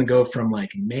that's going to go from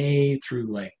May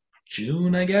through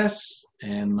June, I guess.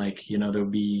 And there'll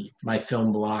be my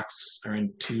film blocks are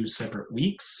in 2 separate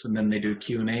weeks, and then they do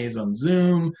Q&As on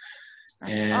Zoom.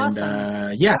 That's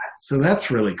awesome. So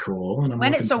that's really cool.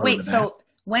 And so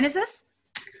when is this?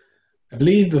 I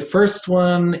believe the first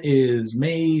one is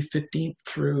May 15th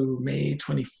through May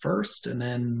 21st, and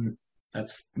then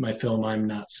that's my film I'm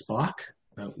Not Spock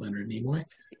about Leonard Nimoy.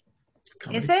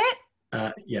 Comedy. Is it?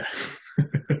 Yeah.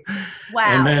 Wow.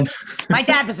 And then my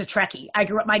dad was a Trekkie.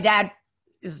 My dad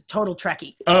is a total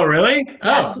Trekkie. Oh, really?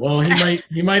 Yes. Oh, well,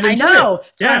 he might enjoy I know. it.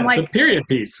 So yeah, it's a period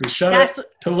piece. We shot it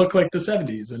to look like the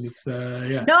 70s, and it's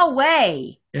No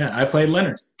way. Yeah, I played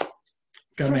Leonard.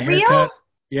 Got For my real? haircut.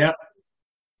 Yep.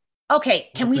 Okay,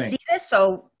 can we see this?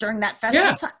 So during that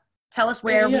festival, tell us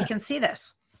where we can see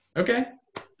this. Okay.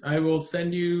 I will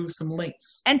send you some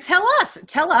links. And tell us.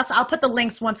 I'll put the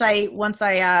links once I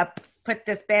put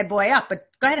this bad boy up. But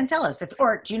go ahead and tell us.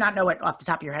 Or do you not know it off the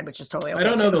top of your head, which is totally okay. I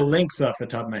don't know the links off the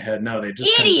top of my head. No, they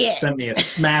just kind of sent me a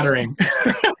smattering.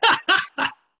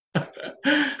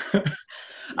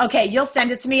 Okay, you'll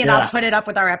send it to me, and I'll put it up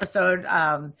with our episode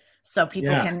so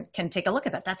people can take a look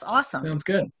at that. That's awesome. Sounds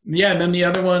good. Yeah, and then the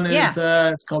other one is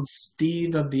it's called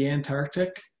Steve of the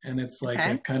Antarctic, and it's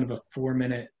a kind of a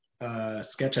 4-minute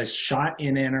sketch I shot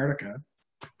in Antarctica.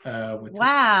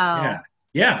 Wow.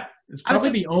 Yeah. It's probably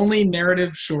the only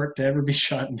narrative short to ever be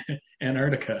shot in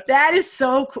Antarctica. That is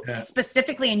so cool. Yeah.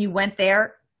 Specifically, and you went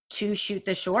there to shoot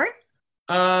the short?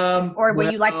 Or were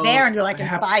you there and you're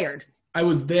inspired? I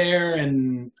was there,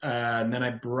 and then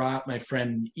I brought my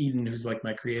friend Eden, who's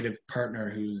my creative partner,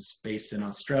 who's based in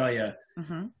Australia.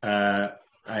 Mm-hmm.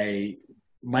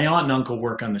 My aunt and uncle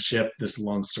work on the ship. This is a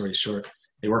long story short.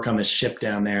 They work on this ship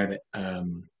down there that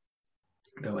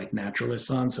they're naturalists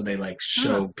on, so they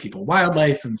show people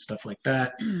wildlife and stuff like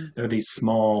that. They're these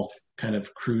small kind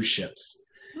of cruise ships,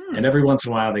 and every once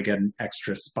in a while they get an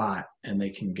extra spot, and they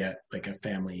can get a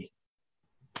family,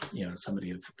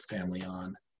 somebody of the family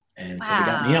on. And so they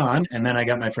got me on, and then I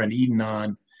got my friend Eden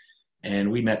on,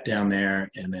 and we met down there,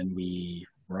 and then we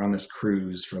were on this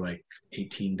cruise for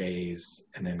 18 days,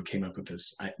 and then came up with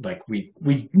this.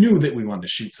 We knew that we wanted to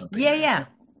shoot something. Yeah. It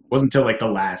wasn't until the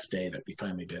last day that we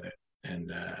finally did it,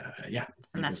 and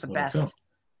and that's the best. Film.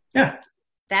 Yeah,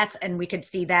 and we could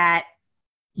see that.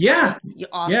 Yeah.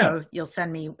 You'll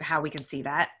send me how we can see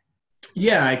that.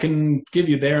 Yeah, I can give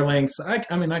you their links. I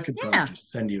could probably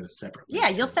just send you a separate link. Yeah,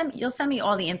 you'll send me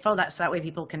all the info so that way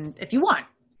people can, if you want.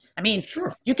 I mean,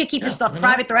 sure. You could keep your stuff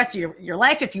private the rest of your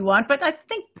life if you want, but I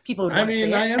think people would want to see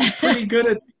it. I am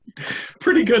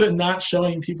pretty good at not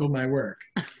showing people my work.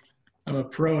 I'm a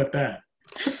pro at that.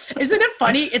 Isn't it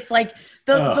funny? It's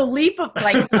the leap of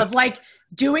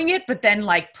doing it, but then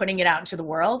putting it out into the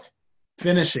world.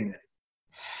 Finishing it.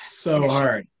 So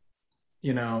hard.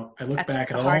 I look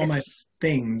back at all my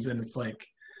things, and it's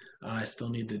I still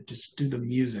need to just do the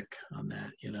music on that,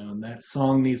 and that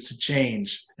song needs to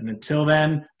change. And until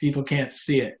then, people can't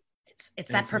see it. It's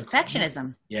that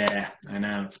perfectionism. Yeah, I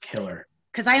know. It's killer.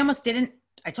 Because I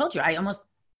told you, I almost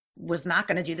was not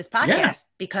going to do this podcast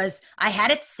because I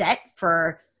had it set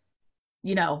for,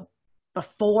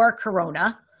 before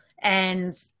Corona,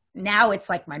 and now it's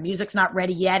my music's not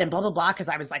ready yet and blah, blah, blah. Cause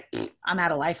I was I'm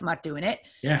out of life. I'm not doing it.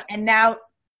 Yeah. And now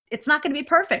it's not going to be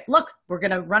perfect. Look, we're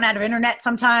going to run out of internet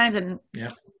sometimes.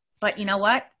 But you know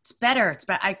what? It's better.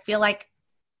 I feel like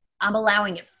I'm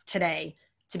allowing it today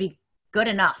to be good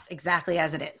enough exactly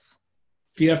as it is.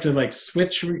 Do you have to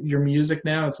switch your music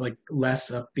now? It's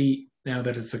less upbeat now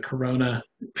that it's a Corona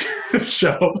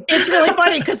show. It's really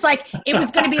funny because like it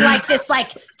was going to be like this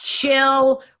like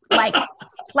chill like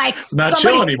it's not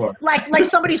chill anymore. Like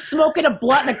somebody smoking a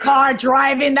blunt in a car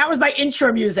driving. That was my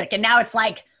intro music, and now it's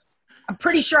like I'm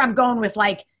pretty sure I'm going with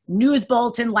like news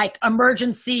bulletin, like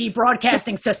emergency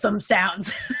broadcasting system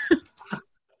sounds.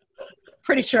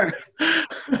 Pretty sure.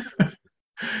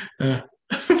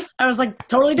 I was like,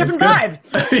 totally different vibe.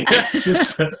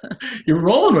 You're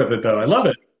rolling with it though. I love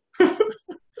it.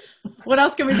 What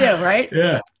else can we do, right?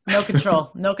 Yeah. No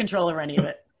control over any of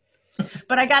it.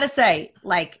 But I gotta say,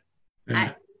 like,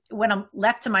 when I'm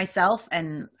left to myself,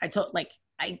 and I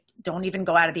don't even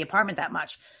go out of the apartment that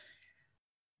much.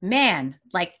 Man,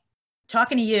 like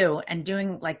talking to you and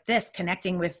doing like this,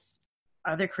 connecting with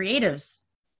other creatives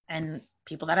and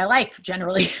people that I like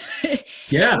generally.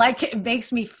 Yeah. Like it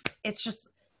makes me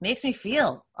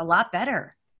feel a lot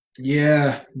better.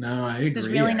 Yeah. No, I agree. It's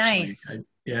really nice.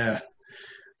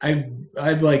 I've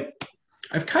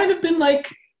kind of been like,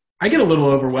 I get a little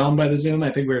overwhelmed by the Zoom.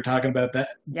 I think we were talking about that,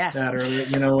 yes. that earlier.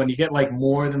 You know, when you get like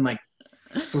more than like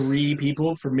 3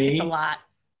 people, for me, it's a lot.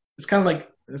 It's kind of like,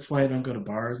 that's why I don't go to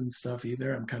bars and stuff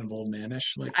either. I'm kind of old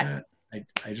manish like that.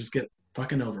 I just get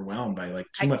fucking overwhelmed by like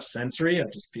too much sensory. I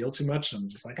just feel too much. I'm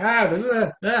just like,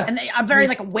 And I'm very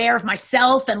like aware of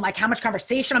myself and like how much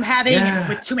conversation I'm having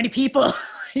with too many people.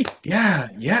 Yeah.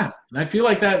 And I feel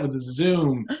like that with the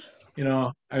Zoom. You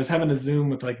know, I was having a Zoom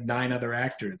with like 9 other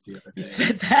actors the other day. You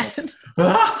said that.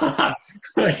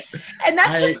 Like, and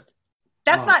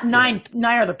that's not 9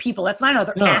 other people. That's 9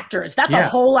 other actors. That's a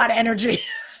whole lot of energy.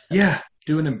 Yeah.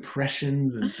 Doing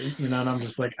impressions and and I'm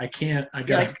just like, I gotta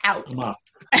like out. I'm up.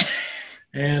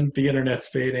 And the internet's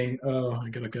fading. Oh, I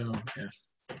gotta go. Yeah.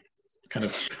 Kind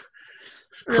of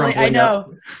really, I know.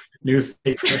 Up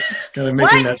newspaper. Kind of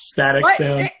making that static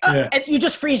sound. Yeah. And you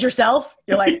just freeze yourself.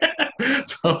 You're like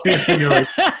totally. You're like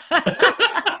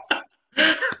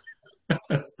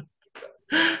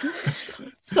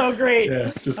so great.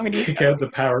 Yeah, just kick out the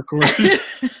power cord.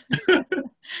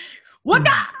 What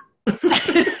done.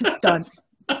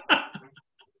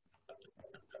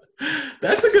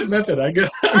 That's a good method. I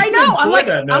know. I'm like,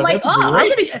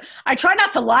 I try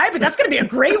not to lie, but that's going to be a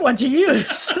great one to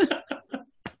use.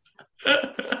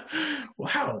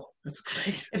 Wow, that's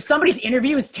great. If somebody's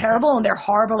interview is terrible and they're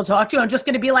horrible to talk to, I'm just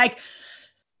going to be like,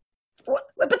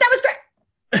 but that was great.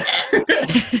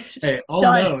 Hey, I'll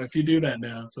know if you do that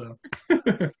now. So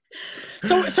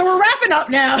we're wrapping up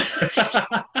now.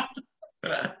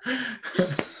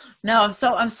 No,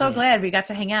 I'm so glad we got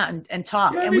to hang out and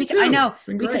talk. Yeah, and we could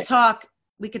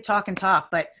talk and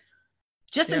talk, but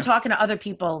just in talking to other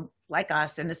people like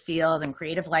us in this field and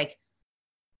creative, like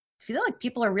I feel like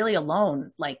people are really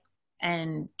alone, like,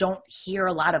 and don't hear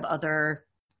a lot of other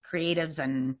creatives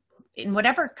and in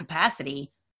whatever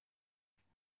capacity,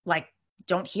 like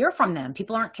don't hear from them.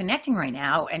 People aren't connecting right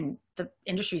now and the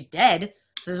industry's dead.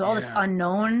 So there's all this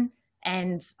unknown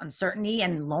and uncertainty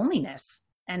and loneliness.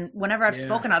 And whenever I've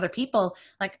spoken to other people,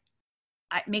 like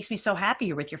it makes me so happy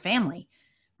you're with your family.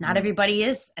 Not everybody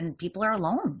is, and people are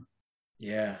alone.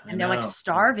 Yeah. And they're like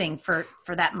starving for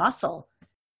that muscle.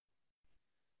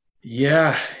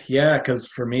 Yeah. Cause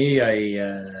for me,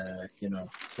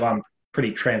 I'm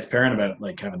pretty transparent about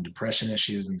like having depression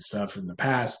issues and stuff in the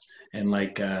past. And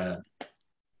like, I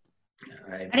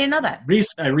didn't know that.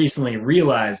 I recently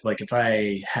realized like if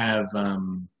I have,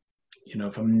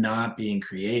 if I'm not being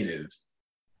creative,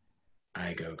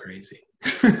 I go crazy.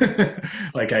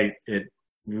 Like it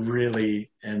really,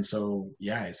 and so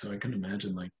I couldn't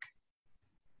imagine like,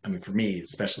 I mean, for me,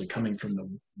 especially coming from the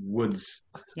woods,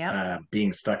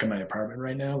 being stuck in my apartment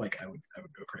right now, like I would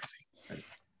go crazy.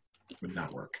 It would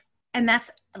not work. And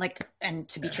that's like, and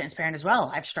to be transparent as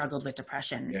well, I've struggled with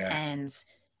depression and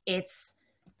I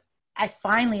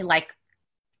finally like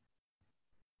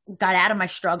got out of my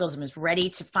struggles and was ready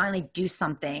to finally do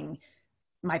something.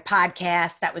 My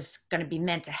podcast that was going to be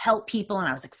meant to help people. And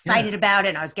I was excited about it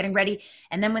and I was getting ready.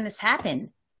 And then when this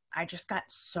happened, I just got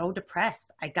so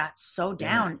depressed. I got so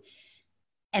down.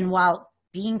 And while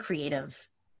being creative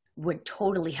would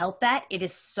totally help that, it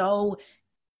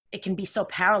can be so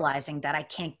paralyzing that I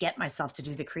can't get myself to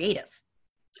do the creative.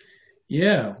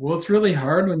 Yeah. Well, it's really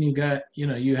hard when you got,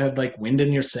 you had like wind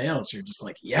in your sails. You're just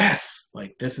like, yes,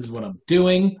 like this is what I'm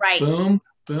doing. Right. Boom,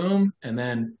 boom. And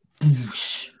then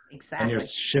exactly. And your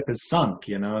ship is sunk,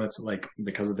 and it's like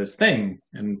because of this thing.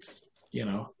 And,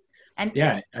 I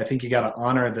think you got to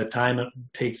honor the time it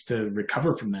takes to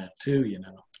recover from that too,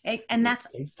 And it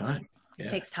takes time. It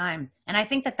takes time. And I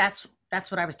think that's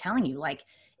what I was telling you. Like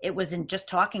it was in just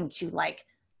talking to like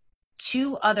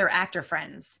 2 other actor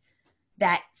friends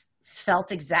that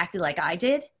felt exactly like I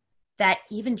did, that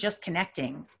even just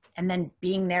connecting and then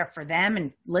being there for them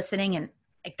and listening, and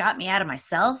it got me out of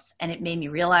myself, and it made me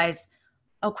realize,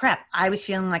 oh crap, I was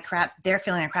feeling like crap, they're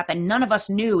feeling like crap, and none of us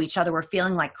knew each other were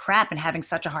feeling like crap and having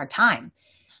such a hard time.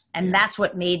 And that's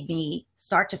what made me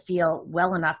start to feel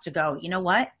well enough to go, you know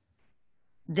what?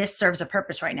 This serves a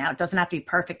purpose right now. It doesn't have to be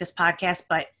perfect, this podcast,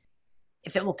 but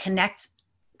if it will connect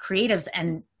creatives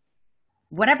and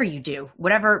whatever you do,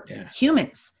 whatever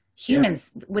humans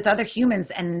with other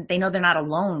humans, and they know they're not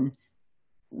alone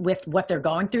with what they're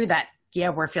going through, that,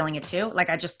 we're feeling it too. Like,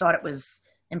 I just thought it was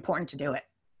important to do it.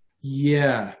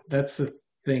 Yeah, that's the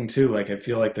thing too. Like, I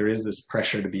feel like there is this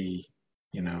pressure to be,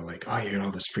 you know, like, oh, you got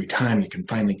all this free time, you can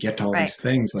finally get to all these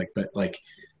things. Like, but like,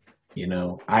 you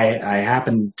know, I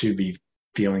happen to be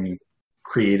feeling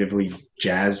creatively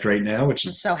jazzed right now, which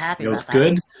is so happy. Feels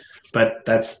good, but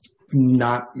that's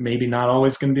maybe not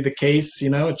always going to be the case. You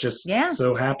know, it just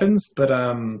so happens. But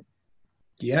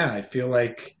I feel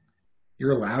like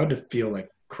you're allowed to feel like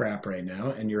crap right now,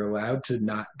 and you're allowed to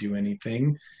not do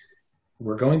anything.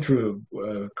 We're going through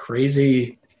a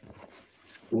crazy,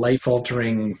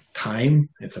 life-altering time.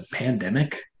 It's a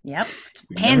pandemic. Yep, it's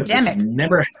a pandemic.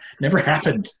 Never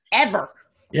happened ever.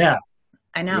 Yeah,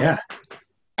 I know. Yeah,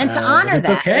 and to honor it's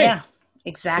that, okay. Yeah,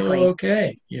 exactly. So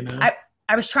okay, you know.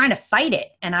 I was trying to fight it,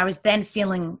 and I was then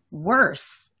feeling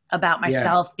worse about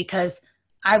myself because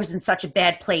I was in such a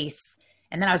bad place,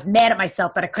 and then I was mad at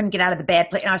myself that I couldn't get out of the bad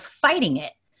place, and I was fighting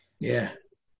it. Yeah.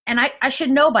 And I should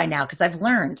know by now, because I've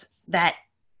learned that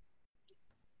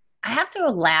I have to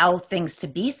allow things to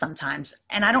be sometimes,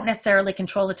 and I don't necessarily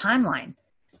control the timeline.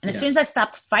 And as soon as I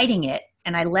stopped fighting it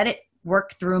and I let it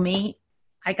work through me,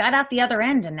 I got out the other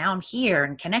end, and now I'm here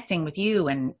and connecting with you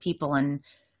and people. And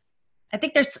I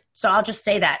think so I'll just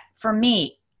say that for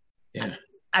me,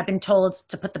 I've been told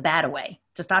to put the bad away,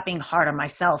 to stop being hard on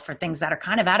myself for things that are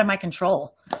kind of out of my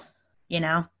control, you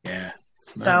know? Yeah.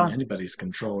 It's not in anybody's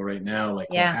control right now, like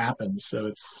what happens. So I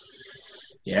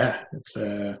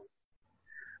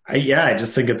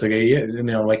just think it's you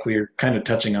know, like we were kind of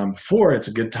touching on before, it's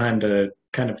a good time to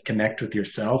kind of connect with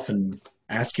yourself and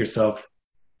ask yourself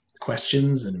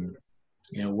questions and,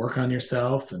 you know, work on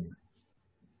yourself. And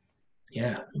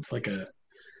it's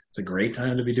a great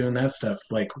time to be doing that stuff.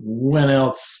 Like, when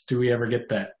else do we ever get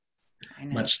that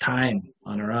much time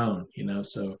on our own, you know?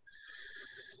 So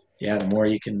the more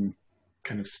you can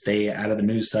kind of stay out of the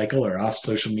news cycle or off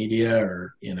social media,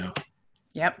 or, you know,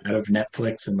 out of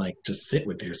Netflix, and like just sit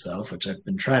with yourself, which I've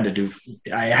been trying to do.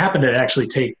 I happened to actually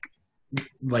take,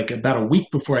 like, about a week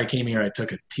before I came here, I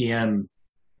took a TM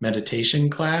meditation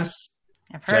class.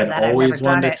 I've heard that. I've always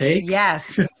wanted to take.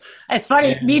 Yes. It's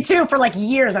funny. Me too. For like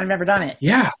years, I've never done it.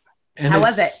 Yeah. And how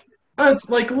was it? It's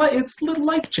like, it's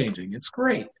life-changing. It's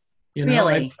great. You know,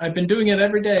 really? I've been doing it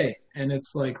every day, and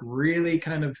it's like really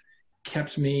kind of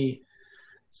kept me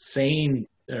sane,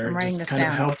 or just kind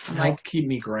of help keep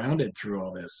me grounded through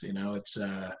all this. You know, it's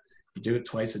you do it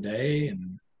twice a day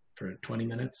and for 20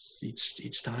 minutes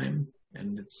each time,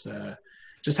 and it's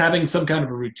just having some kind of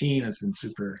a routine has been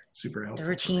super, super helpful. The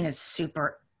routine is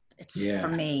super. For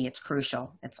me, it's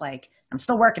crucial. It's like, I'm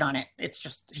still working on it. It's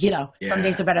just, you know, some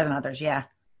days are better than others. Yeah.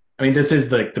 I mean, this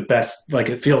is like the best. Like,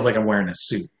 it feels like I'm wearing a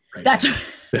suit. Right now.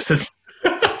 This is.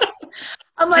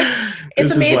 I'm like,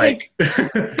 it's amazing.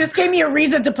 This gave me a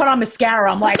reason to put on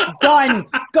mascara. I'm like, done,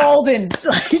 golden.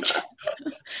 Like,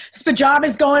 this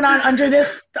pajamas going on under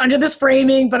this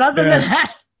framing. But other than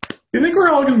that, you think we're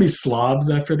all going to be slobs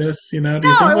after this? You know?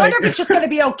 I wonder if it's just going to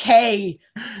be okay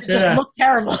to just look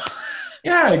terrible.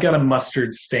 Yeah, I got a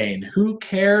mustard stain. Who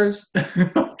cares?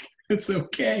 It's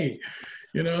okay.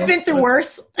 You know, I've been through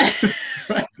worse.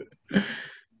 Right.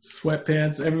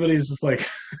 Sweatpants. Everybody's just like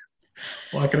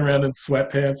walking around in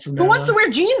sweatpants from now on. Who wants to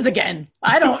wear jeans again?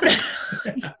 I don't.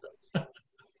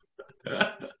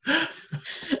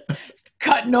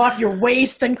 Cutting off your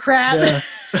waist and crap.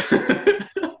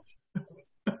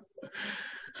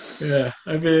 Yeah.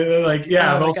 I mean, like,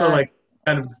 I've also like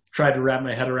kind of tried to wrap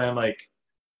my head around, like,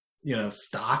 you know,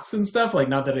 stocks and stuff. Like,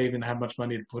 not that I even have much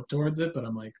money to put towards it, but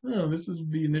I'm like, oh, this would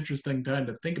be an interesting time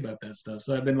to think about that stuff.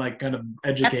 So I've been like kind of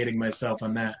educating myself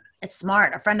on that. It's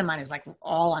smart. A friend of mine is like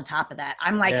all on top of that.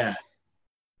 I'm like,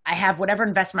 I have whatever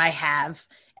investment I have,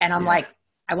 and I'm like,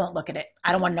 I won't look at it.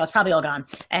 I don't want to know. It's probably all gone.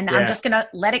 And I'm just going to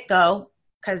let it go,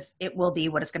 because it will be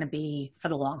what it's going to be for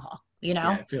the long haul, you know?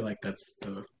 Yeah, I feel like that's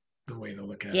the way to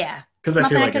look at it. Yeah. Because I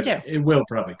feel like it will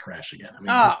probably crash again. I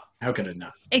mean, how could it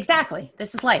not? Exactly.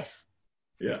 This is life.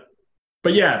 Yeah.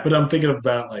 But I'm thinking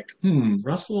about like,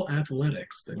 Russell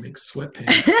Athletics, they make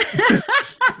sweatpants.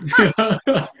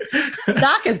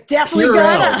 Stock is definitely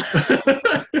going up.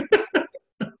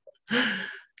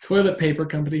 toilet paper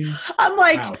companies. I'm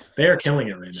like, wow, they're killing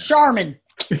it right now. Charmin.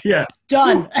 Yeah.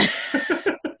 Done.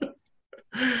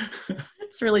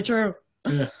 It's really true.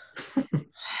 Yeah.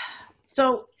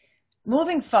 So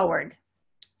moving forward,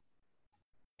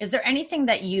 is there anything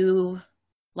that you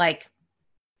like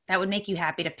that would make you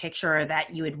happy to picture or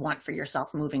that you would want for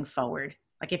yourself moving forward?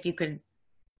 Like if you could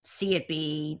see it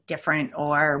be different,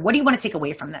 or what do you want to take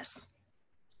away from this?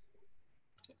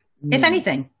 If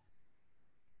anything.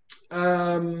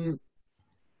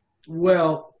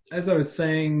 Well, as I was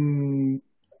saying,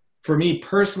 for me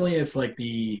personally, it's like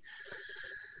the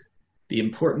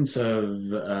importance of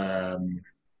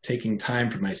taking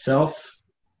time for myself,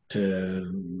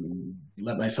 to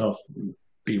let myself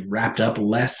be wrapped up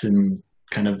less in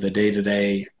kind of the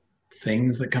day-to-day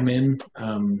things that come in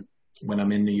when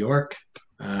I'm in New York.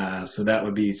 So that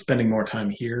would be spending more time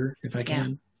here if I can.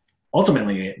 Yeah.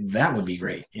 Ultimately, that would be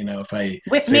great. You know, if I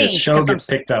with me, the show gets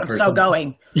picked up, I'm so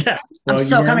going. Yeah, well, I'm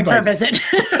so coming for a visit.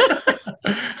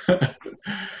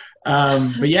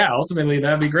 But yeah, ultimately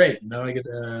that'd be great. You know, I could,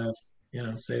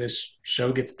 say this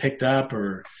show gets picked up,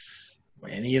 or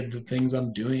any of the things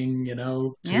I'm doing. You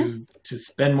know, to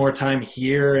spend more time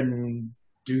here and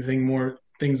do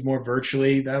things more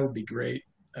virtually. That would be great.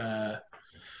 Yeah,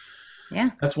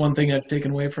 that's one thing I've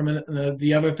taken away from it.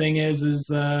 The other thing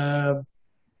is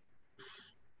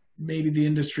maybe the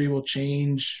industry will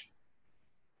change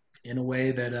in a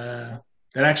way that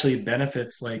actually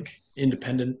benefits like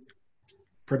independent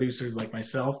producers like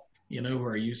myself, you know, who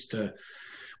are used to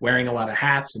wearing a lot of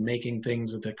hats and making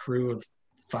things with a crew of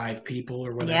 5 people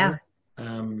or whatever.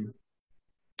 Yeah.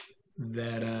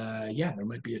 There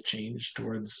might be a change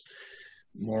towards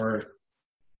more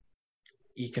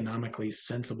economically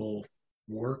sensible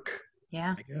work.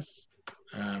 Yeah, I guess.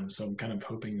 So I'm kind of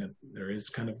hoping that there is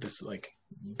kind of this like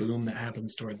boom that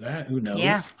happens towards that. Who knows?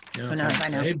 Yeah. You know, it's hard to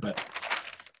say, but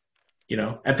you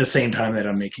know, at the same time that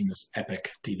I'm making this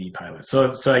epic TV pilot.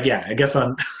 So yeah, I guess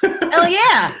I'm hell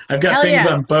yeah. I've got things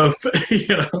on both, you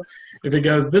know. If it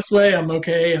goes this way, I'm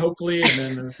okay, hopefully, and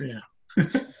then yeah.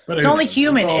 But it's only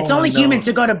human. It's only human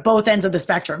to go to both ends of the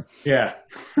spectrum. Yeah.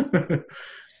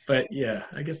 But yeah,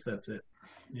 I guess that's it.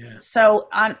 Yeah. So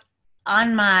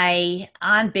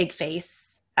on Big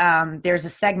Face, there's a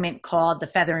segment called The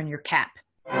Feather in Your Cap.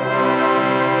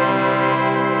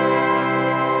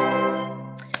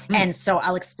 And so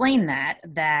I'll explain that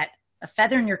a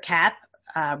feather in your cap,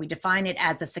 we define it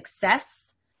as a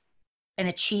success, an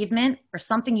achievement, or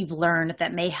something you've learned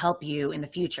that may help you in the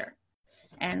future.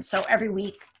 And so every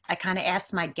week I kind of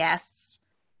ask my guests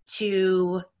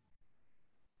to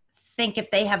think if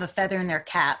they have a feather in their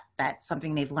cap, that's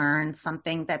something they've learned,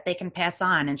 something that they can pass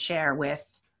on and share with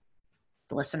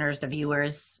the listeners, the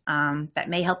viewers, that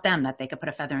may help them, that they could put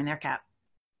a feather in their cap.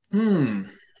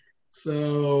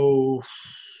 So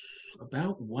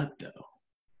about what though?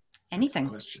 Anything.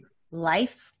 Question.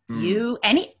 Life, you,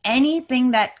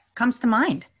 anything that comes to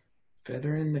mind.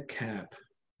 Feather in the cap.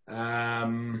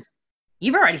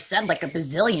 You've already said like a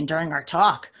bazillion during our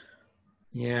talk.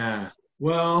 Yeah.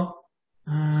 Well,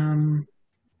 I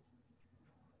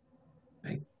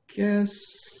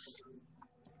guess.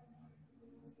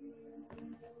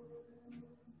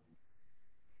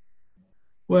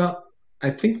 Well, I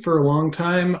think for a long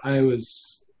time I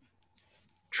was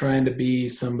trying to be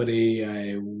somebody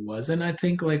I wasn't, I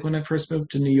think, like when I first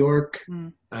moved to New York.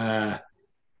 And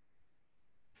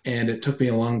it took me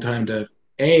a long time to,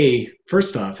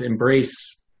 first off,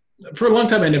 embrace. For a long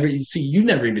time, you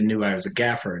never even knew I was a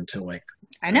gaffer until like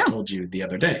I told you the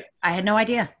other day. I had no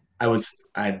idea.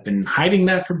 I'd been hiding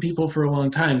that from people for a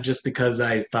long time just because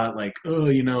I thought like, oh,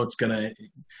 you know, it's going to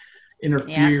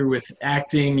interfere with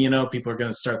acting. You know, people are going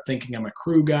to start thinking I'm a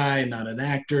crew guy, not an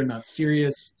actor, not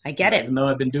serious. I get it. Even though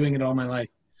I've been doing it all my life.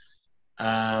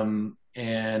 And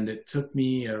it took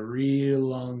me a real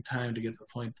long time to get to the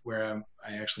point where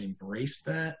I actually embraced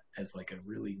that as like a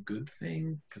really good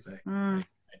thing. Because I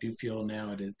do feel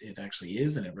now it actually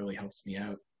is, and it really helps me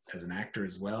out as an actor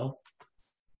as well.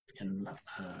 And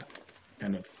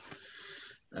kind of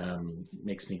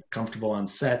makes me comfortable on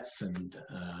sets, and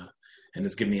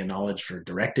has given me a knowledge for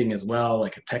directing as well,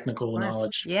 like a technical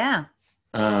knowledge. Yeah.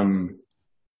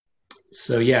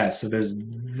 So there's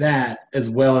that, as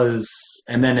well as,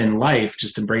 and then in life,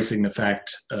 just embracing the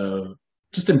fact of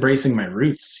just embracing my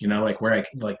roots, you know, like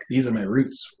these are my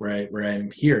roots where I'm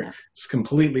here. Yeah. It's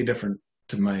completely different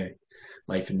to my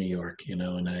life in New York, you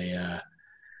know, and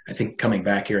I think coming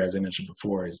back here, as I mentioned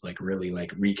before, is like really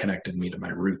like reconnected me to my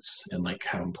roots and like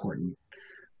how important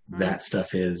that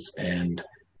stuff is, and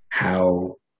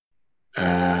how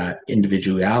your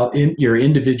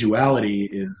individuality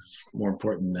is more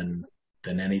important than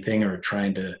than anything, or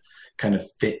trying to kind of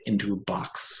fit into a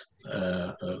box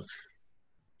of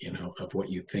what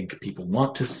you think people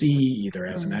want to see, either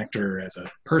as an actor or as a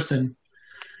person.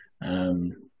 I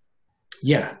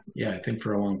think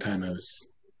for a long time I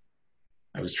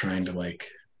was trying to like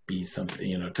be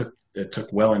something, it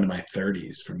took well into my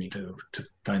 30s for me to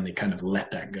finally kind of let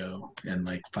that go and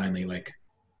like finally like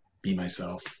be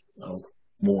myself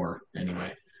more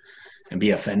anyway, and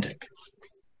be authentic.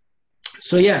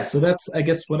 So that's, I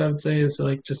guess what I would say is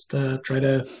like, just try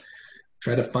to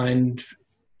find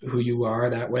who you are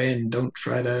that way, and don't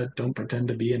pretend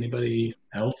to be anybody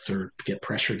else or get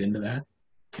pressured into that.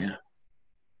 Yeah.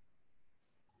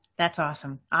 That's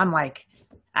awesome. I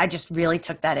just really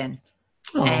took that in.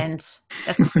 Aww. And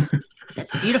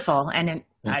that's beautiful. And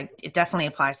it definitely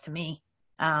applies to me.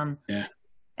 And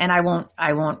I won't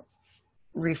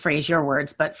rephrase your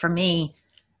words, but for me,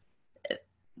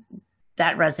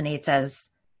 that resonates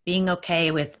as being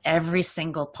okay with every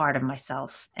single part of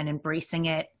myself and embracing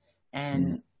it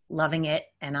and loving it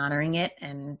and honoring it.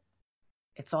 And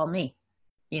it's all me,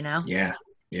 Yeah.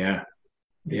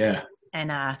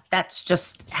 And that's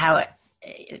just how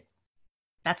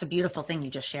that's a beautiful thing you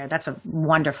just shared. That's a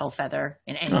wonderful feather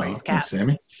in anybody's cap. Thanks,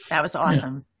 Sammy. That was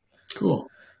awesome. Yeah. Cool.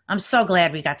 I'm so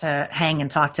glad we got to hang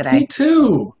and talk today. Me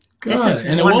too. God. This is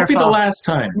and wonderful. It won't be the last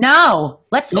time. No.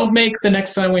 Don't make the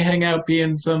next time we hang out be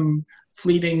in some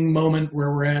fleeting moment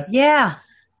where we're at,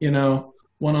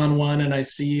 one-on-one, and I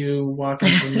see you walking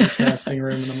from the casting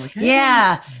room and I'm like, hey.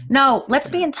 Yeah. No, let's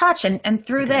be in touch and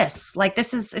through this. Like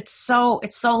it's so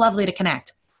lovely to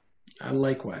connect.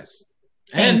 Likewise.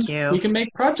 Thank you. We can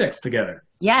make projects together.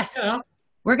 Yes.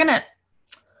 We're going to.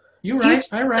 You write,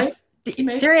 I write.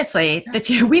 Seriously, we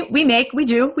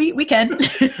can.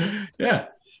 Yeah.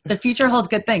 The future holds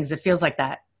good things. It feels like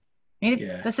that.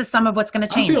 This is some of what's going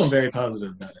to change. I'm feeling very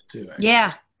positive about it too. Actually.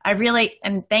 Yeah, I really,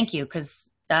 and thank you, because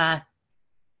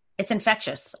it's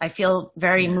infectious. I feel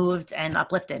very moved and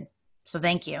uplifted. So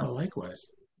thank you. Oh, likewise.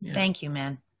 Yeah. Thank you,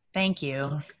 man. Thank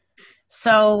you.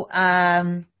 So,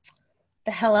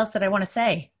 the hell else did I want to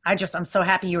say? I'm so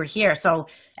happy you were here. So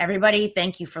everybody,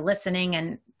 thank you for listening.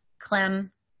 And Clem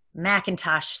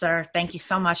McIntosh, sir, thank you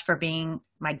so much for being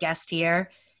my guest here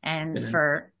and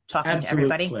for talking to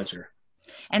everybody. Pleasure.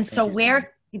 And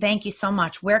thank you so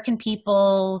much. Where can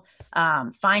people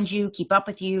find you, keep up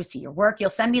with you, see your work?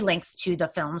 You'll send me links to the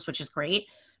films, which is great.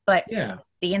 But the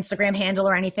Instagram handle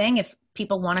or anything, if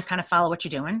people want to kind of follow what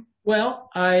you're doing. Well,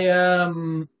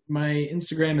 my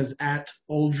Instagram is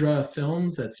 @Uldra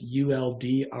Films. That's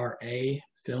ULDRA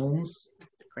Films.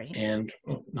 Great. And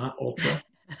not Ultra.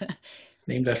 It's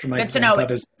named after my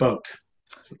grandfather's boat.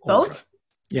 Boat?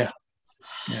 Yeah.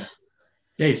 Yeah.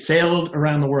 Yeah, he sailed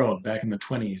around the world back in the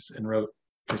 1920s and wrote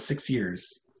for 6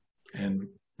 years. And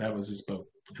that was his boat.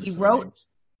 He wrote?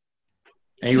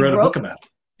 And he wrote a book about it.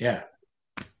 Yeah.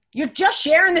 You're just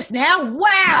sharing this now?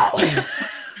 Wow!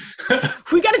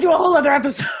 We got to do a whole other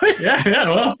episode.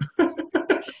 Well.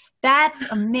 That's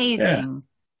amazing. Yeah.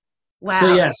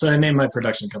 Wow. So I named my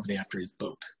production company after his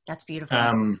boat. That's beautiful.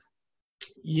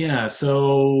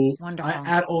 So wonderful.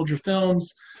 @Uldra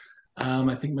Films.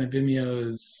 I think my Vimeo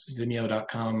is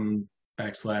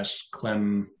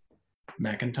vimeo.com/Clem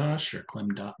McIntosh or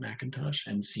Clem.McIntosh,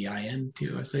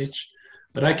 MCINTOSH.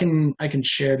 But I can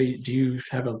share. Do you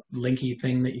have a linky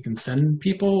thing that you can send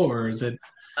people, or is it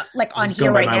like on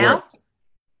here right now?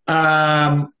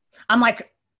 I'm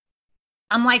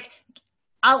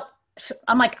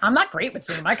not great with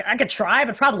Zoom. I could try,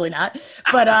 but probably not.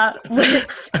 But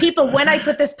people, when I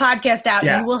put this podcast out,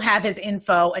 you will have his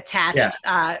info attached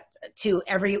to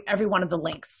every one of the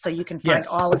links, so you can find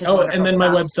all of his wonderful and then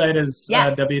stuff. my website is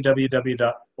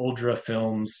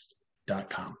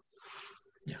www.uldrafilms.com.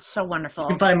 Yeah. So wonderful. You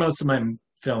can find most of my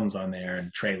films on there,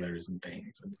 and trailers and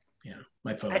things, and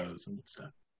my photos and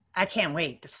stuff. I can't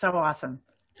wait. It's so awesome.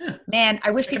 Yeah. Man,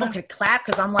 I wish people could clap,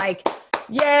 because I'm like,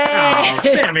 yay! Oh,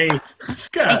 Sammy.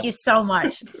 Thank you so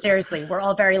much. Seriously, we're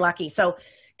all very lucky. So,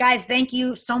 guys, thank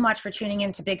you so much for tuning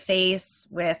in to Big Face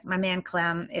with my man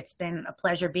Clem. It's been a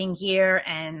pleasure being here,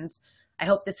 and I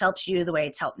hope this helps you the way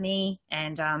it's helped me.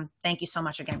 And thank you so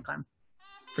much again, Clem.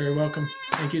 Very welcome.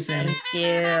 Thank you, Sammy. Thank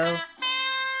you.